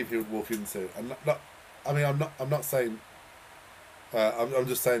 Every team he would walk into, and I mean, I'm not saying. I'm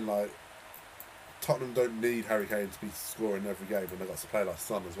just saying like Tottenham don't need Harry Kane to be scoring every game when they got to play like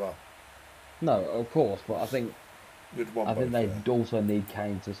Son as well. no, of course, but You'd want I think both they there. also need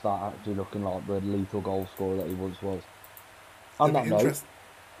Kane to start actually looking like the lethal goal scorer that he once was. On It'd that be note, interesting.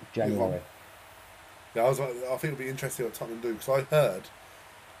 You go on. January. Yeah, I think it'd be interesting what Tottenham do because I heard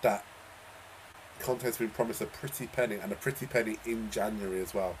that Conte's been promised a pretty penny and a pretty penny in January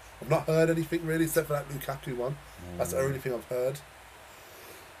as well. I've not heard anything really except for that Lukaku one. That's the Mm, only thing I've heard.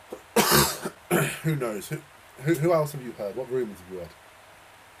 Who knows? Who else have you heard? What rumours have you heard?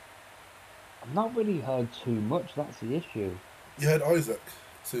 I've not really heard too much. That's the issue. You heard Isaac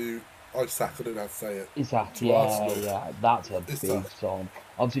to Isaac, I don't know how to say it, Isaac, to yeah, Arsenal. yeah, that's a Isaac. big sign.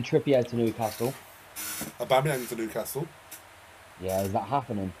 Obviously, Trippier to Newcastle. Aubameyang to Newcastle. Yeah, is that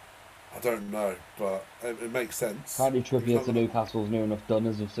happening? I don't know, but it makes sense. Apparently, He's Trippier not to gonna. Newcastle's near enough done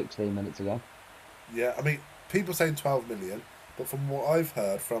as of 16 minutes ago. Yeah, I mean, people saying 12 million, but from what I've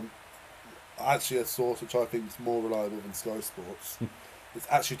heard from actually a source which I think is more reliable than Sky Sports, it's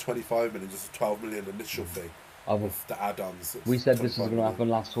actually 25 million, just a 12 million initial fee I've, with the add-ons. we It's said this was 25 going to million. happen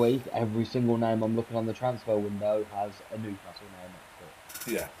last week. Every single name I'm looking on the transfer window has a Newcastle name next to it.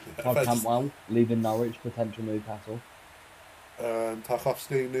 Yeah, Todd yeah. Just Cantwell leaving Norwich, potential Newcastle.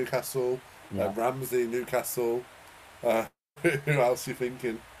 Tarkovsky, Newcastle, Yeah, Ramsey, Newcastle. Uh, who else are you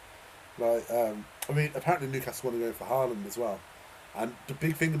thinking? Like, I mean, apparently Newcastle want to go for Haaland as well. And the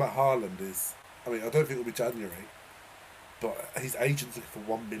big thing about Haaland is, I mean, I don't think it'll be January, but his agent's looking for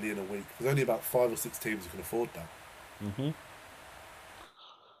 1 million a week. There's only about 5 or 6 teams who can afford that. hmm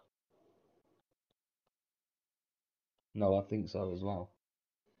No, I think so as well.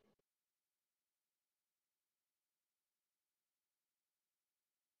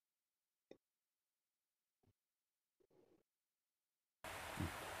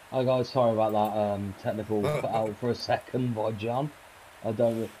 Hi guys, sorry about that. Technical cut out for a second by John. I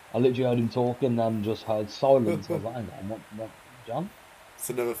don't. I literally heard him talking, then just heard silence. I was like, hang on, what, John? It's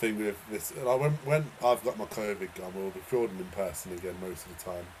another thing with this. Like when I've got my COVID gone, we'll be recording in person again most of the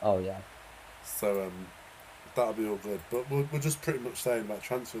time. Oh yeah, So that'll be all good. But we're just pretty much saying about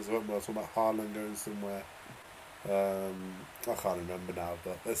transfers, weren't we? I was talking about Haaland going somewhere. I can't remember now,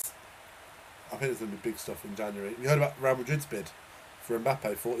 but I think there's going to be big stuff in January. You heard about Real Madrid's bid for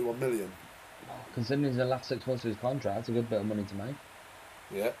Mbappe, 41 million. considering the last 6 months of his contract, it's a good bit of money to make.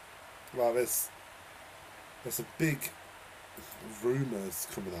 Yeah. Well, there's some big rumours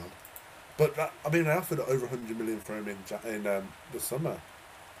coming on. But I mean, they offered over 100 million for him in the summer.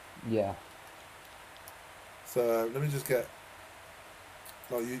 Yeah. So let me just get.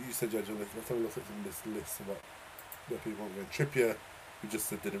 Like you said, Judge, let's have a look at some of this list of where people want to go. Trippier, we just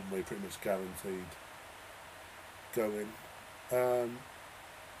said didn't we? Pretty much guaranteed going.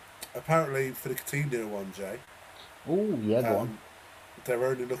 Apparently for the Coutinho one, Jay, Oh yeah, go on. um, they're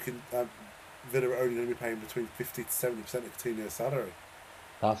only looking. Villa are only going to be paying between 50 to 70% of Coutinho's salary.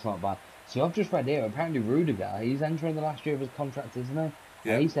 That's not bad. See, I've just read here. Apparently, Rudiger, he's entering the last year of his contract, isn't he?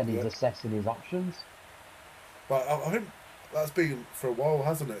 And Yeah, he said he's yeah. assessing his options. But I think that's been for a while,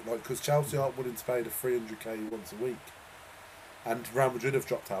 hasn't it? Like, because Chelsea aren't willing to pay the 300k once a week. And Real Madrid have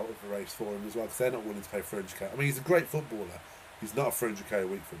dropped out of the race for him as well because they're not willing to pay 300k. I mean, he's a great footballer. He's not a 300k a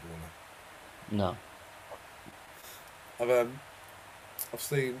week footballer. No. I've I've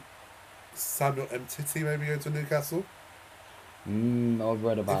seen Samuel Mtiti maybe go to Newcastle I've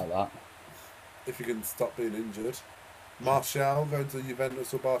read if about that. if he can stop being injured. Martial going to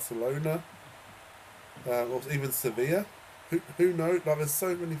Juventus or Barcelona, or even Sevilla. Who knows? Like, there's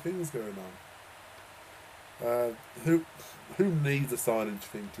so many things going on. Who needs a signing?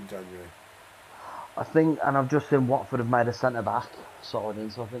 Do you think in January? I think, and I've just seen Watford have made a centre back signing,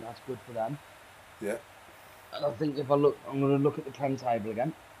 so I think that's good for them. Yeah. And I think if I look, I'm going to look at the Prem table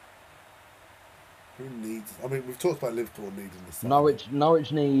again. Who needs? I mean, we've talked about Liverpool needing the signing,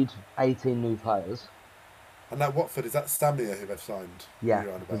 Norwich need 18 new players. and that Watford is that Samir who they've signed. Who Yeah,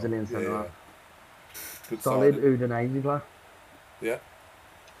 you're on about? Brazilian Yeah, centre yeah. half. Good Solid signing. Udinese player. Yeah.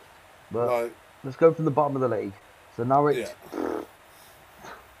 But Like, let's go from the bottom of the league. So Norwich, yeah.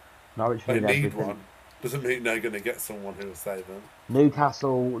 Norwich They need need everything. one. Doesn't mean they're going to get someone who will save them.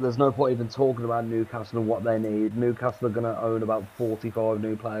 Newcastle, there's no point even talking about Newcastle and what they need. Newcastle are going to own about 45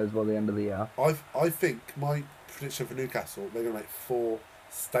 new players by the end of the year. I think my prediction for Newcastle, they're going to make 4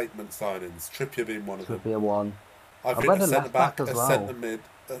 statement signings. Trippier being one of them. Trippier one. I I've think read a a centre left back back, as a well. centre mid.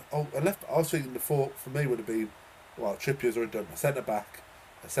 A left. I was thinking the 4 for me would have been, well, Trippier's already done. A centre back,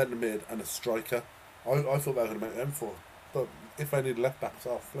 a centre mid, and a striker. I thought they were going to make them four. But if they need left backs,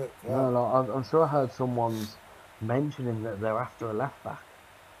 I'll flip. No, Wow. no, I'm sure I heard someone's mentioning that they're after a left back.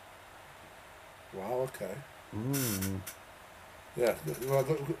 Wow, okay. Mm. Yeah, well,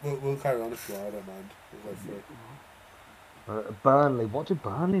 we'll carry on if you want, I don't mind. We'll go through. Burnley, what do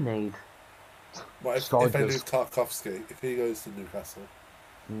Burnley need? Well, if they lose Strikers. Tarkovsky, if he goes to Newcastle,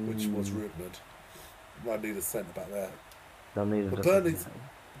 which was Mm. rumoured, might need a centre back there. They'll need a But defender.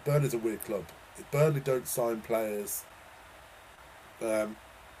 Burnley's a weird club. Burnley don't sign players um,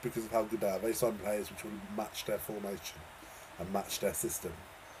 because of how good they are. They sign players which will match their formation and match their system.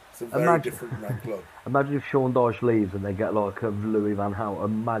 It's a very Imagine, different ran club. imagine if Sean Dyche leaves and they get like a Louis Van Gaal.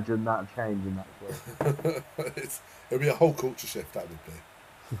 Imagine that change in that club. It'll be a whole culture shift. That would be.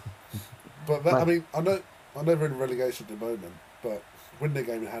 But I Mate, mean, I know they're in relegation at the moment, but win their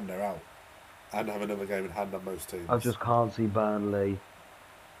game in hand, they're out, and have another game in hand on most I teams. just can't see Burnley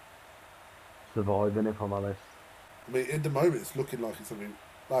surviving, if I'm honest. I mean, in the moment, it's looking like it's something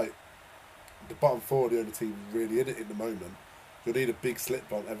like the bottom four are the only team really in it in the moment. You'll need a big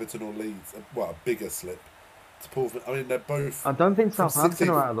slip on Everton or Leeds, well, a bigger slip to pull. I mean, they're both I don't think from Southampton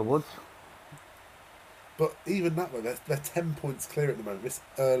are 16th, out of the woods. but even that way, they're 10 points clear at the moment. This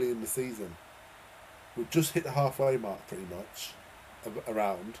early in the season, we've just hit the halfway mark pretty much,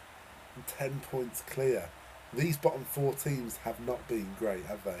 around, and 10 points clear. These bottom four teams have not been great,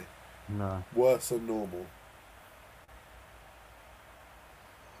 have they? No. Worse than normal.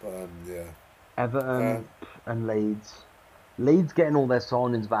 But yeah, Everton um, and Leeds. Leeds getting all their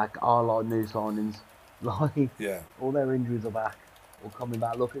signings back are like new signings. Like, yeah. all their injuries are back. Or coming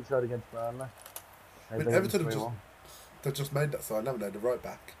back. Look, it's showed against Burnley. I They mean, beat them Everton have 3-1. just made that sign, haven't they? The right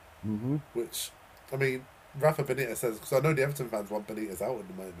back, Mm-hmm. which I mean, Rafa Benitez says because I know the Everton fans want Benitez out at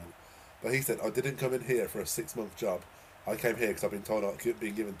the moment, but he said I didn't come in here for a 6 month job. I came here because I've been told I've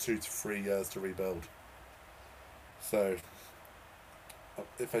been given 2 to 3 years to rebuild. So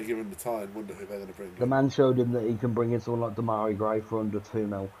if they give him the time, wonder who they're going to bring The in. man showed him that he can bring in someone like Damari Gray for under 2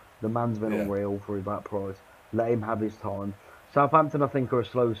 mil. The man's been Yeah, unreal for that price. Let him have his time. Southampton, I think, are a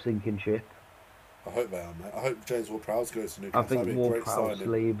slow sinking ship. I hope they are, mate. I hope James Ward-Prowse goes to I Newcastle. think That'd be a great Ward-Prowse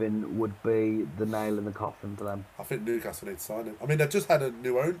signing. leaving would be the nail in the coffin for them. I think Newcastle need to sign him. I mean, they've just had a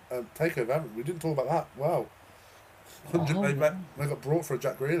new own takeover, haven't we? We didn't talk about that. Wow, Oh, yeah. they got brought for a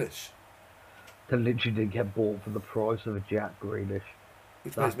Jack Grealish, They literally did get bought for the price of a Jack Grealish.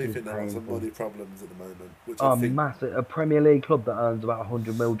 which makes That me is think they've got some painful. money problems at the moment. Which I Oh, think, massive. A Premier League club that earns about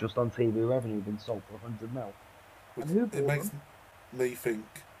 100 mil just on TV revenue been sold for 100 mil. which And who it bought makes them? me think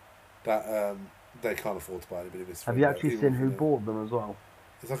that they can't afford to buy anybody this Have you window, actually even seen with who the. bought them as well?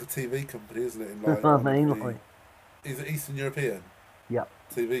 It's like a TV company, isn't it? In like I one of mean, the. like, Is it Eastern European yeah.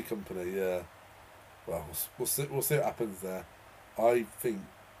 TV company? Yeah. Well, we'll see. We'll see what happens there. I think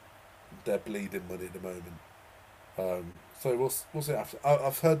they're bleeding money at the moment. So we'll see after.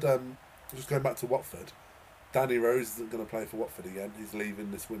 I've heard. Just going back to Watford, Danny Rose isn't going to play for Watford again. He's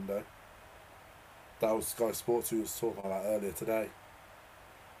leaving this window. That was Sky Sports who was talking about that earlier today.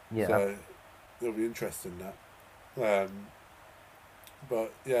 Yeah. So it'll be interesting that.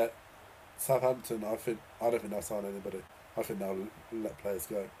 But yeah, Southampton. I don't think they'll sign anybody. I think they'll let players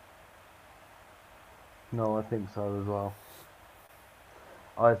go. No, I think so as well.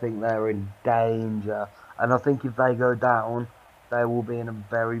 I think they're in danger. And I think if they go down, they will be in a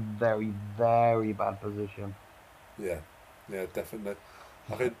very, very, very bad position. Yeah, yeah, definitely.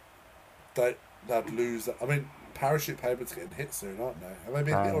 I think they'd lose. I mean, parachute payments getting hit soon, aren't they? Have they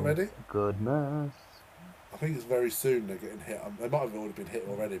been hit Thank already? goodness. I think it's very soon they're getting hit. They might have already been hit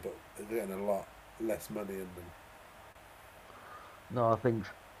already, but they're getting a lot less money in them. No,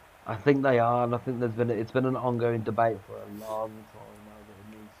 I think they are, and I think it's been an ongoing debate for a long time now that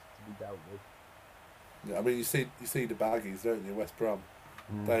it needs to be dealt with. Yeah, I mean, you see the baggies, don't you? West Brom,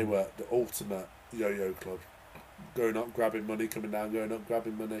 they Hmm. were the ultimate yo-yo club, going up, grabbing money, coming down, going up,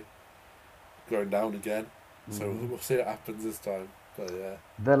 grabbing money, going down again. So Hmm. we'll see what happens this time. But yeah,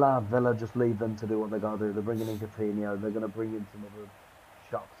 Villa just leave them to do what they gotta do. They're bringing in Coutinho. They're gonna bring in some other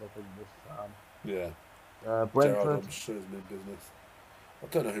shocks, I think, this time. yeah. Gerard, Brentford, I'm sure is in business. I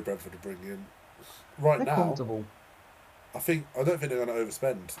don't know who Brentford are bringing in right they're now. comfortable. I don't think they're going to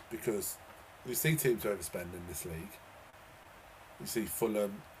overspend because you see teams overspend in this league. You see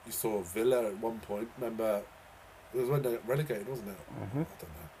Fulham. You saw Villa at one point. Remember, it was when they got relegated, wasn't it? Hmm. I don't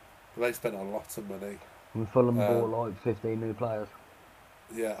know. But they spent a lot of money. And Fulham bought Um, like 15 new players.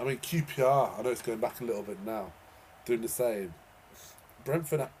 yeah, I mean QPR. I know it's going back a little bit now, doing the same.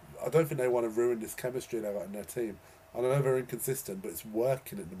 Brentford. I don't think they want to ruin this chemistry they've got in their team. I know they're inconsistent, but it's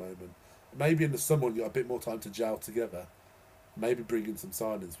working at the moment. Maybe in the summer you got a bit more time to gel together. Maybe bring in some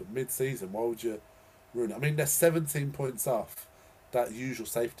signings, but mid-season, why would you? ruin it. I mean, they're 17 points off that usual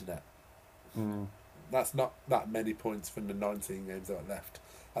safety net. Mm. That's not that many points from the 19 games that are left.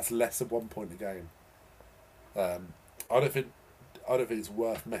 That's less than 1 point a game. Um, I don't think I don't think it's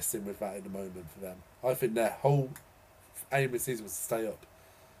worth messing with that at the moment for them. I think their whole aim of the season was to stay up,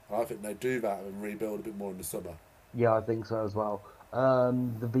 and I think they do that and rebuild a bit more in the summer. Yeah, I think so as well.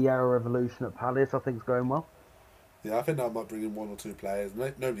 The Vieira Revolution at Palace, I think, is going well. Yeah, I think they might bring in one or two players.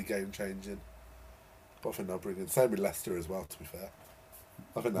 Nobody game changing, but I think they'll bring in. Same with Leicester as well. To be fair,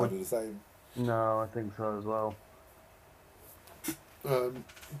 I think they'll Would do the same. No, I think so as well. Um,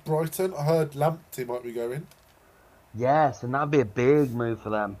 Brighton, I heard Lamptey might be going. Yes, and that'd be a big move for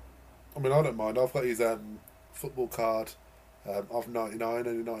them. I mean, I don't mind. I've got his football card of 99,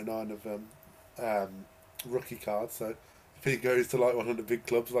 only 99 of rookie cards. So if he goes to like one of the big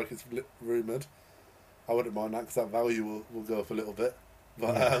clubs, like it's rumoured, I wouldn't mind that because that value will go up a little bit.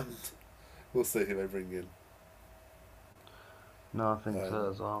 But Yeah. we'll see who they bring in. No, I think Um, so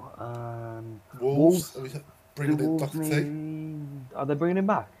as well. Wolves, Wolves. Do bringing in Wolves Doherty. need? Are they bringing him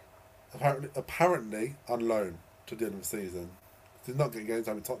back? Apparently on loan to the end of the season. He's not getting game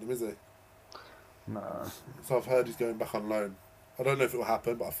time in Tottenham, is he? No. So I've heard he's going back on loan. I don't know if it will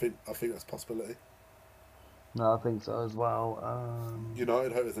happen, but I think that's a possibility. No, I think so as well.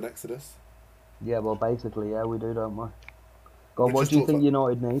 United hope there's an exodus. Yeah, well, basically, yeah, we do, don't we? God, We what just do you talked think about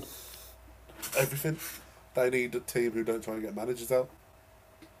United need? everything. They need a team who don't try and get managers out.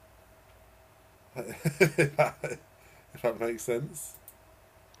 If that makes sense.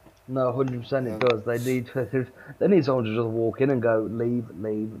 No, 100% it Um, does. They need they need someone to just walk in and go, leave,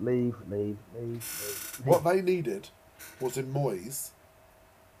 leave, leave, leave, leave, leave, leave. what they needed was in Moyes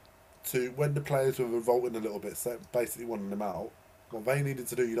to, when the players were revolting a little bit, so basically wanting them out, what they needed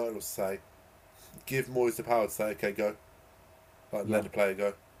to do, United was to say, give Moyes the power to say, okay, go. Like, Yeah, let the player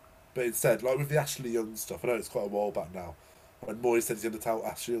go. But instead, like with the Ashley Young stuff, I know it's quite a while back now, when Moyes said he's going to tell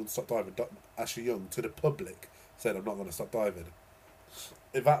Ashley Young to stop diving, Ashley Young to the public said, I'm not going to stop diving.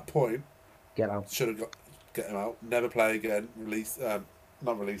 At that point, get out. should have get him out, never play again,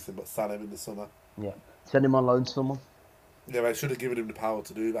 not release him, but sell him in the summer. Yeah, send him on loan to someone. Yeah, they should have given him the power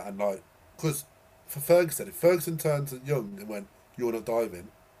to do that, and like, because for Ferguson, if Ferguson turned to Young and went, "You're not diving,"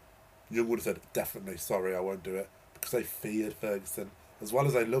 Young would have said, "Definitely, sorry, I won't do it," because they feared Ferguson as well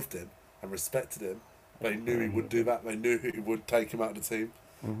as they loved him and respected him. They knew he would do that. They knew he would take him out of the team,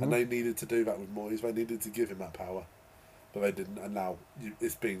 and Mm-hmm. they needed to do that with Moyes. They needed to give him that power, but they didn't. And now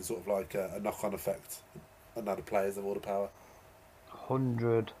it's been sort of like a knock-on effect, and now the players have all the power.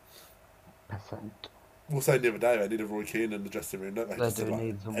 100%. We'll say the other day they need a Roy Keane in the dressing room, don't they? They Just to do like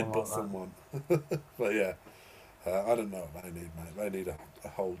need someone headbutt like that. someone. But yeah, I don't know what they need, mate. They need a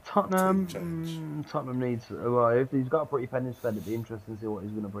whole team change. Tottenham needs. Well, if he's got a pretty penny to spend, it'd be interesting to see what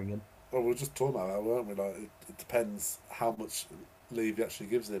he's going to bring in. Well, we were just talking about that, weren't we? Like, it depends how much leave he actually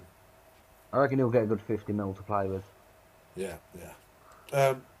gives him. I reckon he'll get a good 50 mil to play with. Yeah,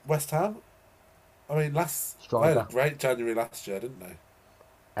 yeah. West Ham. I mean, they had a Striker, great January last year, didn't they?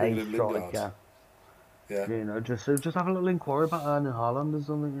 Bringing a in Lingard. striker. Yeah, You know, just have a little inquiry about earning Haaland or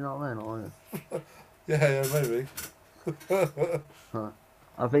something. You know what I mean? yeah, maybe. Huh.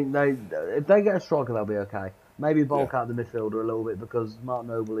 I think if they get a striker, they'll be okay. Maybe Yeah, bulk out the midfielder a little bit because Mark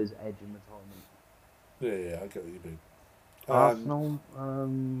Noble is edging retirement. yeah. I get what you mean. Um, Arsenal,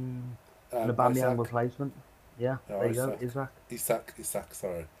 an Aubameyang Isaac. replacement. Yeah, Oh, there you go, Isaac. Isaac. Isak.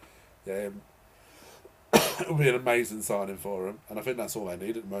 Sorry. Yeah, it would be an amazing signing for them, and I think that's all they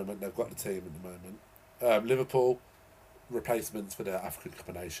need at the moment. They've got the team at the moment. Liverpool replacements for their African Cup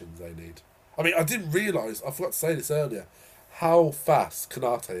of Nations they need. I mean, I didn't realise, I forgot to say this earlier, how fast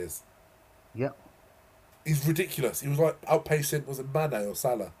Kanate is. Yep. He's ridiculous. He was like outpacing, was it Mane or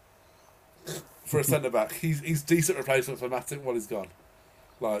Salah? For a centre back. He's decent replacement for Matic while he's gone.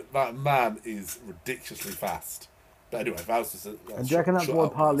 Like, that man is ridiculously fast. But anyway, that was just a And do you reckon that's short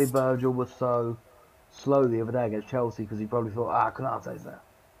why partly outburst. Virgil was so slow the other day against Chelsea because he probably thought, Konate's there.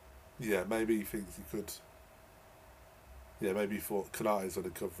 Yeah, maybe he thinks he could. Yeah, maybe he thought Kanate's going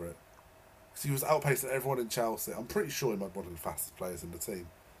to cover it. Because he was outpacing everyone in Chelsea. I'm pretty sure he might be one of the fastest players in the team.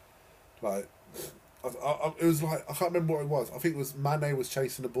 Like, it was like, I can't remember what it was. I think it was Mane was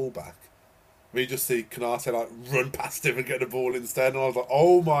chasing the ball back. We just see Kanate like run past him and get the ball instead. And I was like,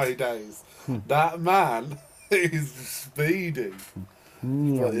 oh my days. That man is speedy.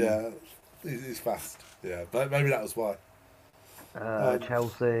 But Yeah. yeah, he's fast. Yeah, but maybe that was why. Um,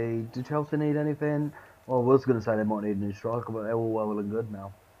 Chelsea. Do Chelsea need anything? Well, I was going to say they might need a new striker, but they're all well and good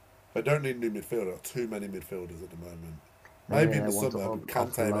now. They don't need a new midfielder. There are too many midfielders at the moment. Maybe Maybe in they the want to summer, but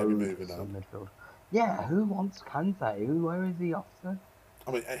offload Kante may be moving some on. midfield. Yeah, who wants Kante? Where is he off to?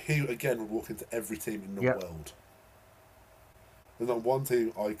 I mean, he again would walk into every team in the Yep. world. There's not one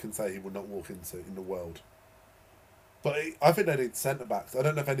team I can say he would not walk into in the world. But I think they need centre backs. I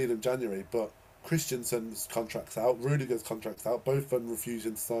don't know if they need them in January, but Christensen's contract's out, Rudiger's contract's out. Both of them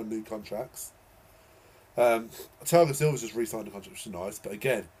refusing to sign new contracts. Thiago Silva's just re-signed a contract, which is nice. But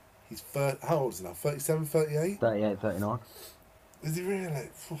again, how old is he now? 37, 38? 38, 39. Is he really?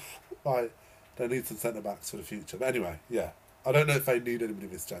 Like, they need some centre backs for the future. But anyway, yeah. I don't know if they need anybody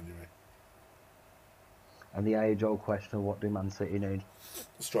this January. And the age-old question of what do Man City need?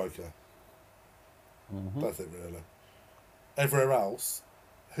 A striker. Mm-hmm. That's it, really. Everywhere else,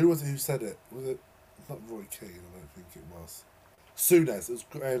 who was it who said it? Was it not Roy Keane? I don't think it was. Souness. It was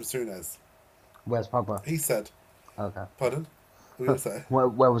Graham Souness. Where's Pogba? He said, Okay. pardon? What were you going to say?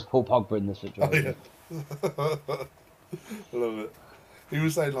 Where was Paul Pogba in this situation? Oh, yeah. I love it. He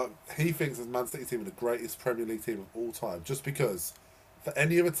was saying, like, he thinks his Man City team are the greatest Premier League team of all time, just because for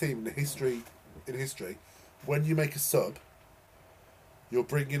any other team in history, when you make a sub, you're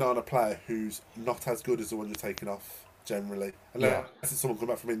bringing on a player who's not as good as the one you're taking off, generally. Unless it's someone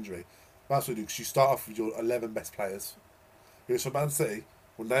coming back from injury. That's what you do, because you start off with your 11 best players. Whereas for Man City,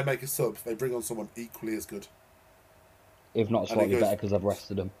 when they make a sub, they bring on someone equally as good. If not slightly better, because I've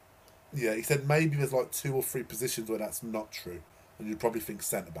rested him. Yeah, he said maybe there's like 2 or 3 positions where that's not true. And you'd probably think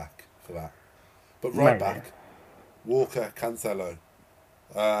centre-back for that. But right back, Walker, Cancelo.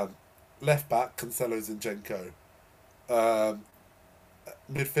 Left back, Cancelo, Zinchenko.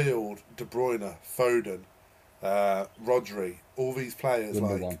 Midfield, De Bruyne, Foden, Rodri. All these players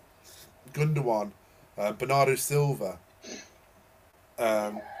like Gundogan, Bernardo Silva.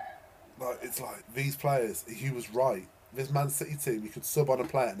 It's like these players. He was right. This Man City team, you could sub on a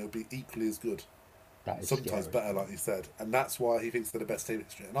player and it'll be equally as good. That is sometimes scary. better, like you said, and that's why he thinks they're the best team in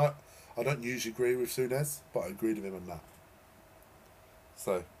history. And I don't usually agree with Souness, but I agree with him on that.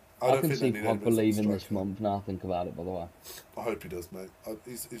 So I can see Pogba leaving this month. Now I think about it, by the way. I hope he does, mate.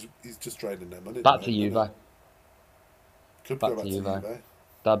 He's just draining their money. Back to Juve. Could go back to Juve.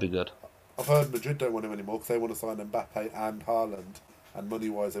 That'd be good. I've heard Madrid don't want him anymore because they want to sign Mbappe and Haaland, and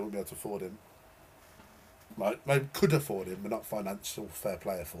money-wise they won't be able to afford him. Like, they could afford him, but not financial fair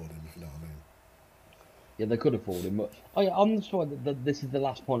play afford him, if you know what I mean. Yeah, they could afford him, but I'm sure that this is the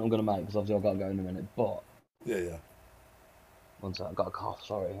last point I'm going to make, because obviously I've got to go in a minute, but... Yeah. One sec, I've got a cough,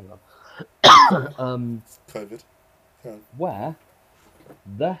 sorry, hang on. COVID. Where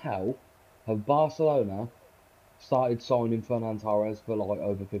the hell have Barcelona started signing Fernan Torres for like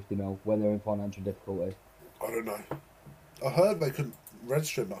over 50 mil when they're in financial difficulty? I don't know. I heard they couldn't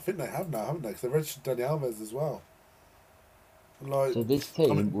register him, but I think they have now, haven't they? Because they registered Dani Alves as well. Like, so this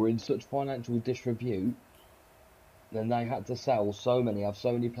team were in such financial disrepute, then they had to sell have so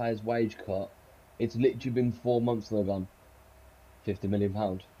many players wage cut. It's literally been 4 months and they've gone, £50 million,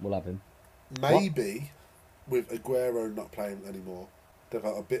 we'll have him. Maybe with Aguero not playing anymore, they've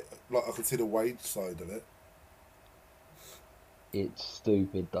got a bit, like, I can see the wage side of it. It's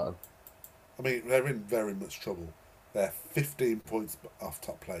stupid though. I mean, they're in very much trouble. They're 15 points off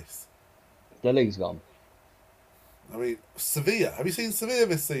top place. The league's gone. I mean, Sevilla. Have you seen Sevilla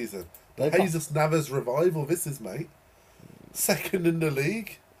this season? The Jesus Navas revival this is, mate. Second in the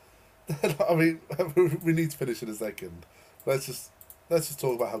league. I mean, we need to finish in a second. Let's just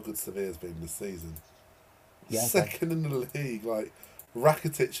talk about how good Sevilla's been this season. Yeah, second in the league, like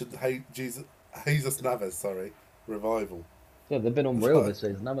Rakitic and Jesus Navas, revival. Yeah, they've been unreal this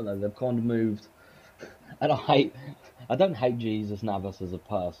season, haven't they? They've kind of moved. And I don't hate Jesus Navas as a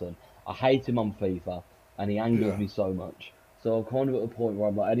person. I hate him on FIFA, and he angers me so much. So I'm kind of at a point where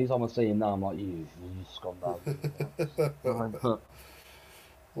I'm like, anytime I see him now, I'm like, you scumbag.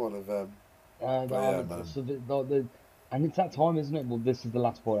 One of them. And it's that time, isn't it? Well, this is the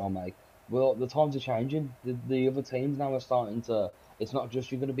last point I'll make. Well, the times are changing. The other teams now are starting to... It's not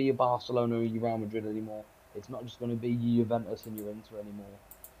just you're going to be your Barcelona or your Real Madrid anymore. It's not just going to be your Juventus and your Inter anymore.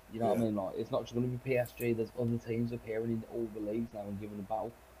 You know what I mean? Like, it's not just going to be PSG. There's other teams appearing in all the leagues now and giving a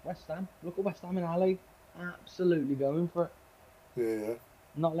battle. West Ham. Look at West Ham in our league. Absolutely going for it. Yeah.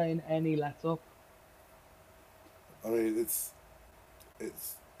 Not letting any let up. I mean, it's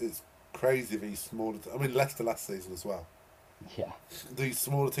crazy these smaller... I mean, Leicester last season as well. Yeah. These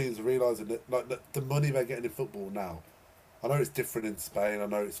smaller teams are realising that, like, the money they're getting in football now. I know it's different in Spain. I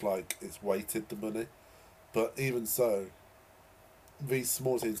know it's like it's weighted, the money. But even so, these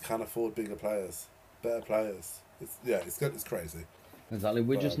small teams can afford bigger players, better players. It's crazy. Exactly.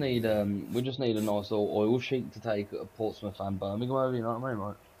 We just need a nice little oil sheet to take at Portsmouth and Birmingham over. You know what I mean,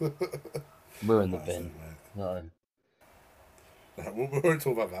 right? We're in the bin. So. We won't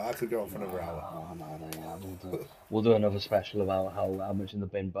talk about that. I could go on for another hour. No, yeah, we'll do another special about how much in the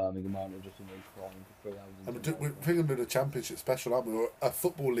bin Birmingham aren't just in me crying for 3 hours And into we're April. thinking of a championship special, aren't we? Or a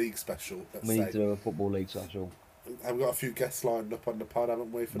football league special, let's We need say. to do a football league special. And we've got a few guests lined up on the pod,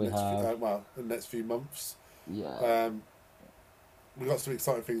 haven't we, for the We next few, have, the next few months. yeah, Um, we've got some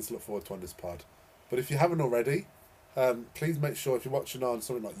exciting things to look forward to on this pod. But if you haven't already, please make sure if you're watching on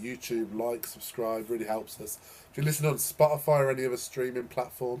something like YouTube, like, subscribe, really helps us. If you're listening on Spotify or any other streaming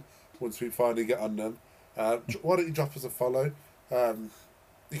platform, once we finally get on them, why don't you drop us a follow?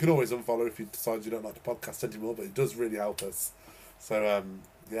 You can always unfollow if you decide you don't like the podcast anymore, but it does really help us. So,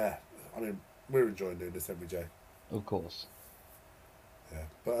 yeah, I mean, we're enjoying doing this every day. of course. Yeah,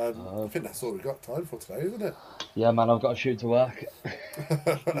 but I think that's all we've got time for today, isn't it? Yeah, man, I've got to shoot to work.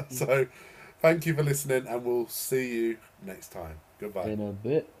 So, thank you for listening, and we'll see you next time. Goodbye. In a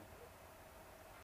bit.